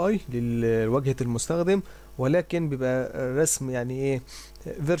لليو اي لواجهة المستخدم، ولكن بيبقى رسم يعني ايه،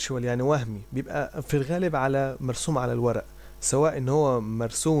 فيرتشوال يعني وهمي، بيبقى في الغالب مرسوم على الورق، سواء ان هو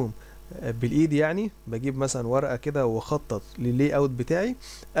مرسوم بالايد، يعني بجيب مثلا ورقه كده واخطط لللاي اوت بتاعي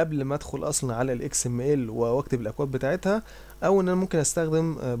قبل ما ادخل اصلا على الاكس ام ال واكتب الاكواد بتاعتها، او ان انا ممكن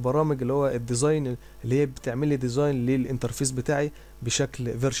استخدم برامج اللي هو الديزاين اللي هي بتعمل لي ديزاين للانترفيس بتاعي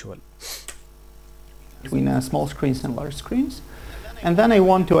بشكل فيرتشوال. Between small screens and large screens, and then I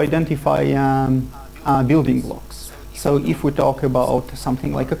want to identify building blocks. So if we talk about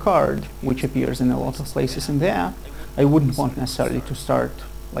something like a card, which appears in a lot of places in the app, I wouldn't want necessarily to start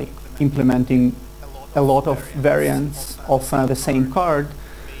like implementing a lot of variants of the same card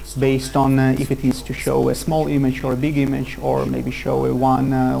based on if it needs to show a small image or a big image, or maybe show a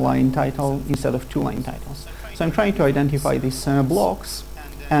one-line title instead of 2-line titles. So I'm trying to identify these blocks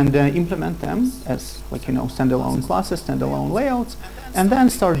and implement them as, like, you know, standalone classes, standalone layouts, and then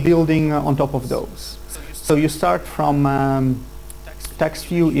start building on top of those. So you start from text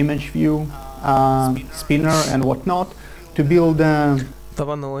view, image view, spinner and whatnot to build.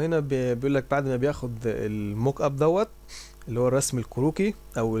 طبعا هو هنا بيقول لك بعد ما بياخد الموك اب دوت اللي هو الرسم الكروكي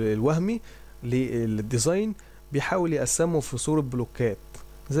او الوهمي للديزاين، بيحاول يقسمه في صورة بلوكات.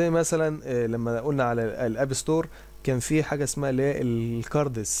 زي مثلا لما قلنا على الاب ستور كان في حاجة اسمها اللي هي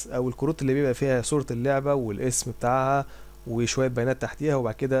الكاردس او الكروت اللي بيبقى فيها صورة اللعبة والاسم بتاعها وشوية بيانات تحتيها،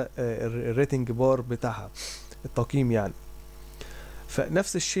 وبعد كده الريتنج بار بتاعها، التقييم يعني.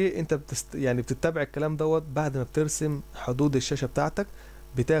 فنفس الشيء انت يعني بتتبع الكلام دوت بعد ما بترسم حدود الشاشة بتاعتك،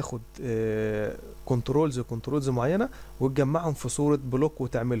 بتاخد كنترولز معينة وتجمعهم في صورة بلوك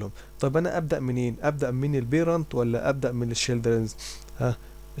وتعملهم. طب انا ابدأ منين؟ ابدأ من البيرنت ولا ابدأ من الشيلدرنز؟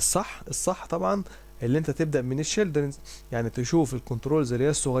 الصح طبعا اللي انت تبدأ من الشيلدرنز، يعني تشوف الكنترولز اللي هي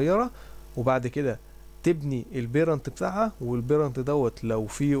الصغيرة وبعد كده تبني البيرنت بتاعها، والبيرنت دوت لو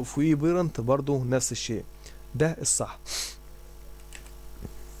في بيرنت برضو نفس الشيء، ده الصح.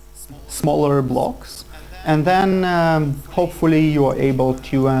 Smaller blocks, and then hopefully you are able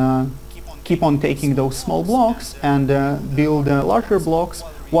to keep on taking those small blocks and build larger blocks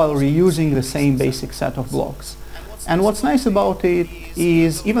while reusing the same basic set of blocks. And what's nice about it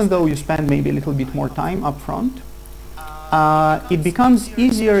is, even though you spend maybe a little bit more time up front, it becomes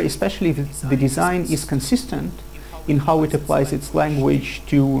easier, especially if the design is consistent in how it applies its language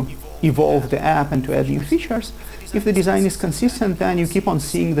to evolve the app and to add new features. If the design is consistent, then you keep on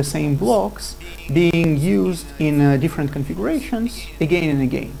seeing the same blocks being used in different configurations again and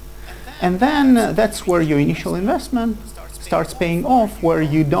again. And then that's where your initial investment starts paying off, where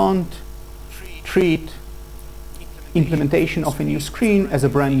you don't treat implementation of a new screen as a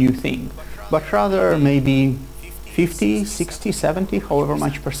brand new thing, but rather maybe 50, 60, 70, however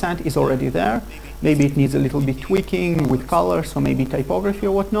much percent is already there. Maybe it needs a little bit tweaking with colors or maybe typography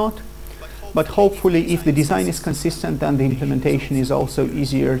or whatnot. But hopefully, if the design is consistent, then the implementation is also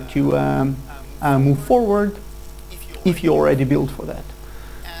easier to move forward if you already built for that.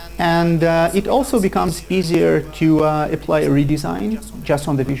 And it also becomes easier to apply a redesign just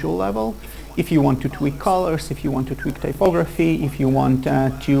on the visual level. If you want to tweak colors, if you want to tweak typography, if you want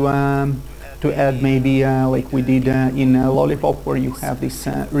to add maybe like we did in Lollipop, where you have these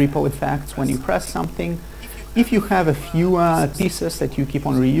ripple effects when you press something. If you have a few pieces that you keep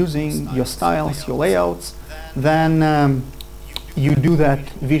on reusing, your styles, your layouts, then you do that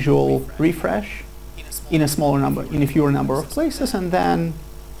visual refresh in a fewer number of places, and then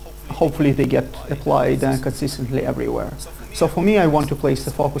hopefully they get applied consistently everywhere. So for me, I want to place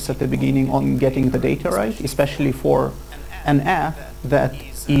the focus at the beginning on getting the data right, especially for an app that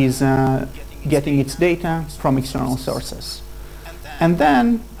is getting its data from external sources. And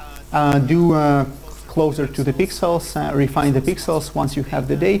then do closer to the pixels, refine the pixels once you have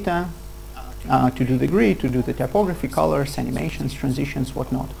the data, to do the grid, to do the typography, colors, animations, transitions,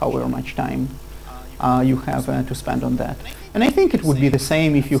 whatnot, however much time you have to spend on that. And I think it would be the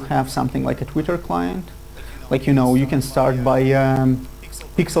same if you have something like a Twitter client. Like, you know, you can start by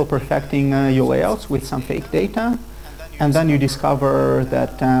pixel perfecting your layouts with some fake data, and then you discover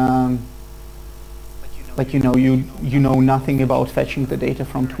that like, you know nothing about fetching the data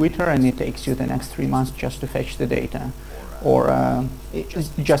from Twitter, and it takes you the next 3 months just to fetch the data. Or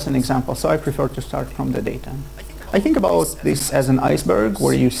just an example. So I prefer to start from the data. I think about this as an iceberg,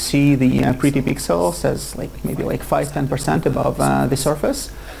 where you see the pretty pixels as maybe 5–10% above the surface,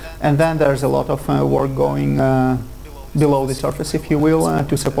 and then there's a lot of work going below the surface, if you will,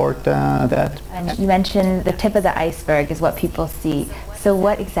 to support that. And you mentioned the tip of the iceberg is what people see. So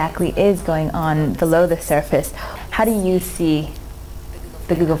what exactly is going on below the surface? How do you see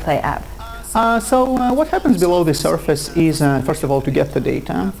the Google Play app? So what happens below the surface is, first of all, to get the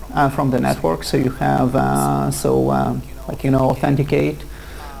data from the network. So you have, authenticate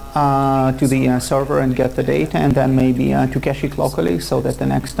to the server and get the data, and then maybe to cache it locally, so that the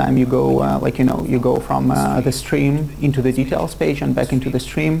next time you go, you go from the stream into the details page and back into the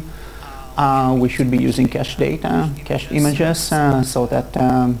stream, we should be using cached data, cached images, so that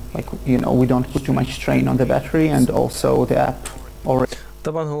we don't put too much strain on the battery, and also the app already.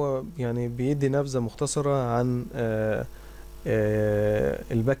 طبعا هو يعني بيدي نبذة مختصرة عن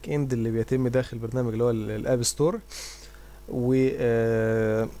الباك اند اللي بيتم داخل البرنامج اللي هو الاب ستور. و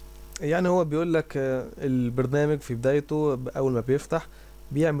يعني هو بيقول لك البرنامج في بدايته اول ما بيفتح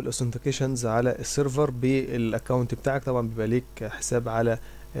بيعمل اوثنتيكيشنز على السيرفر بالاكونت بتاعك. طبعا بيبقى ليك حساب على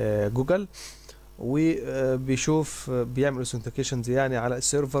جوجل، وبيشوف بيعمل اوثنتيكيشنز يعني على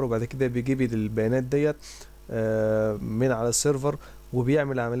السيرفر، وبعد كده بيجيب البيانات ديت من على السيرفر،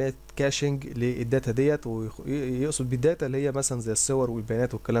 وبيعمل عملية كاشنج للداتا ديت، ويقصد بالداتا اللي هي مثلا زي الصور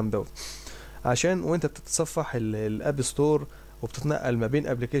والبيانات والكلام دوت، عشان وانت بتتصفح الاب ستور وبتتنقل ما بين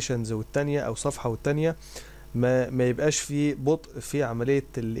ابلكيشنز والتانية او صفحة والتانية ما يبقاش في بطء في عملية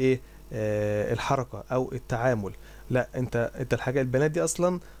الايه الحركة او التعامل. لا، انت الحاجة البيانات دي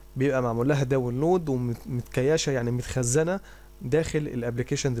اصلا بيبقى معمول لها داونلود ومتكيشة، يعني متخزنة داخل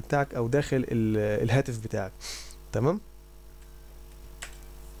الابلكيشنز بتاعك او داخل الهاتف بتاعك. تمام.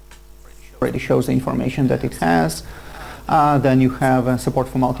 Already shows the information that it has. Then you have support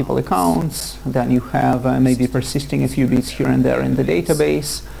for multiple accounts. Then you have maybe persisting a few bits here and there in the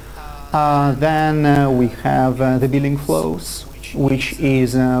database. Then we have the billing flows, which is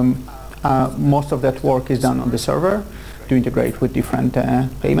most of that work is done on the server to integrate with different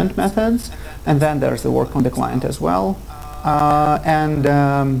payment methods. And then there's the work on the client as well.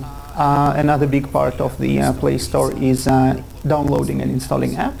 Another big part of the Play Store is downloading and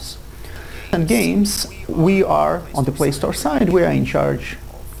installing apps. And games, we are on the Play Store side, we are in charge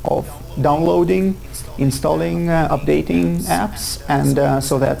of downloading, installing, updating apps, and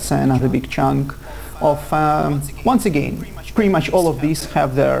so that's another big chunk of, once again, pretty much all of these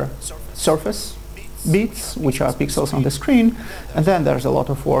have their surface bits, which are pixels on the screen, and then there's a lot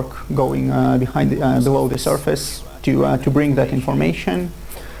of work going below the surface to bring that information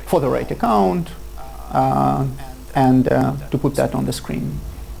for the right account and to put that on the screen.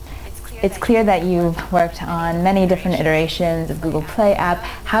 It's clear that you've worked on many different iterations of Google Play app.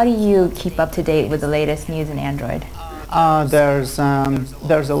 How do you keep up to date with the latest news in Android?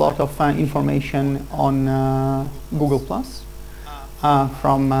 There's a lot of information on Google Plus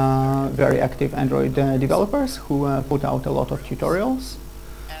from very active Android developers who put out a lot of tutorials.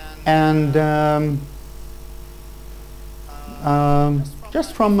 And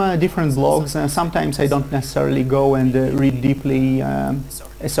just from different blogs, sometimes I don't necessarily go and read deeply a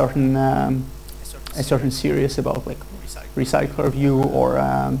certain series about like Recycler View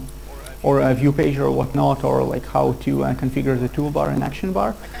or a view page or whatnot, or like how to configure the toolbar and action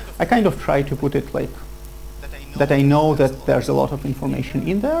bar. I kind of try to put it like that I know that there's a lot of information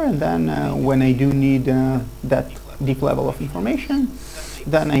in there, and then when I do need that deep level of information,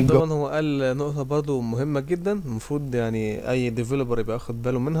 then I go. طبعا هو قال نقطة برضو مهمة جدا المفروض يعني أي ديفلوبر يبقى واخد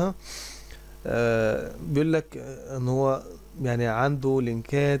باله منها. بيقول لك إن هو يعني عنده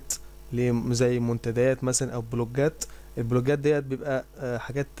لينكات زي منتديات مثلا أو بلوجات. البلوجات ديت بيبقى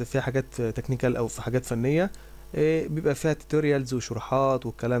حاجات فيها حاجات تكنيكال أو في حاجات فنية، بيبقى فيها توتوريالز وشروحات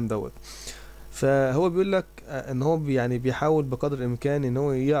والكلام دوت. فهو بيقول لك ان هو يعني بيحاول بقدر الامكان ان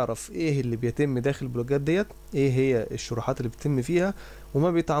هو يعرف ايه اللي بيتم داخل البلوجات ديت، ايه هي الشروحات اللي بتتم فيها،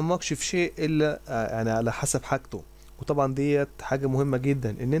 وما بيتعمقش في شيء الا يعني على حسب حاجته. وطبعا ديت حاجة مهمة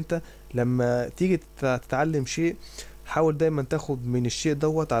جدا، ان انت لما تيجي تتعلم شيء حاول دايما تاخد من الشيء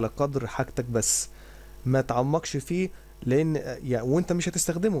دوت على قدر حاجتك بس، ما تعمقش فيه، لان يعني وانت مش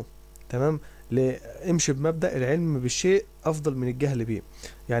هتستخدمه. تمام؟ امشي بمبدأ العلم بالشيء افضل من الجهل بيه.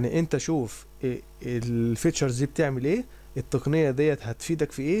 يعني انت شوف الفيتشرز دي بتعمل ايه، التقنية ديت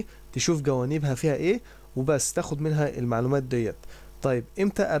هتفيدك في ايه، تشوف جوانبها فيها ايه، وبس تاخد منها المعلومات ديت. طيب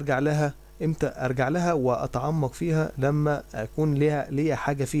امتى ارجع لها واتعمق فيها؟ لما اكون ليها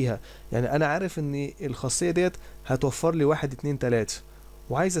حاجة فيها. يعني انا عارف ان الخاصية ديت هتوفر لي 1 2 3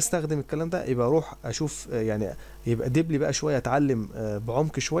 وعايز استخدم الكلام ده، يبقى اروح اشوف يعني يبقى دبلي بقى شوية، اتعلم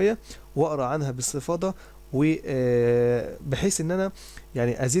بعمق شوية واقرا عنها باستفاضة، وبحيث ان انا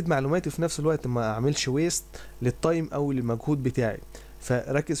يعني ازيد معلوماتي في نفس الوقت ما اعملش ويست للتايم او للمجهود بتاعي.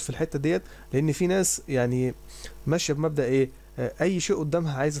 فركز في الحتة ديت، لان في ناس يعني ماشية بمبدأ ايه، اي شيء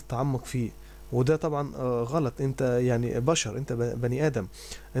قدامها عايزة تتعمق فيه، وده طبعا غلط. انت يعني بشر، انت بني ادم،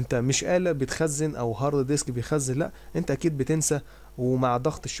 انت مش آلة بتخزن او هارد ديسك بيخزن، لا انت اكيد بتنسى، ومع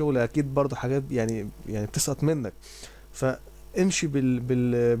ضغط الشغل اكيد برضو حاجات يعني بتسقط منك. فامشي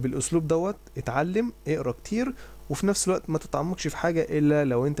بالاسلوب دوت، اتعلم، اقرا كتير، وفي نفس الوقت ما تتعمقش في حاجة الا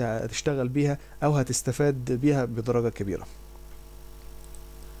لو انت هتشتغل بيها او هتستفاد بيها بدرجة كبيرة.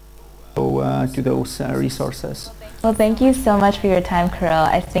 To those resources. Well, thank you so much for your time, Kirill.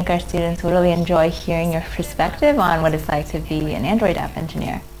 I think our students will really enjoy hearing your perspective on what it's like to be an Android app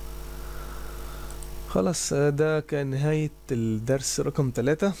engineer. خلاص، ده كان نهاية الدرس رقم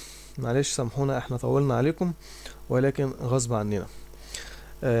 3. معلش سامحونا احنا طولنا عليكم، ولكن غصب عننا.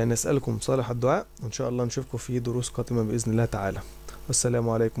 نسألكم صالح الدعاء، وإن شاء الله نشوفكم في دروس قادمة بإذن الله تعالى. والسلام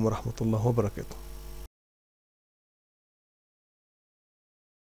عليكم ورحمة الله وبركاته.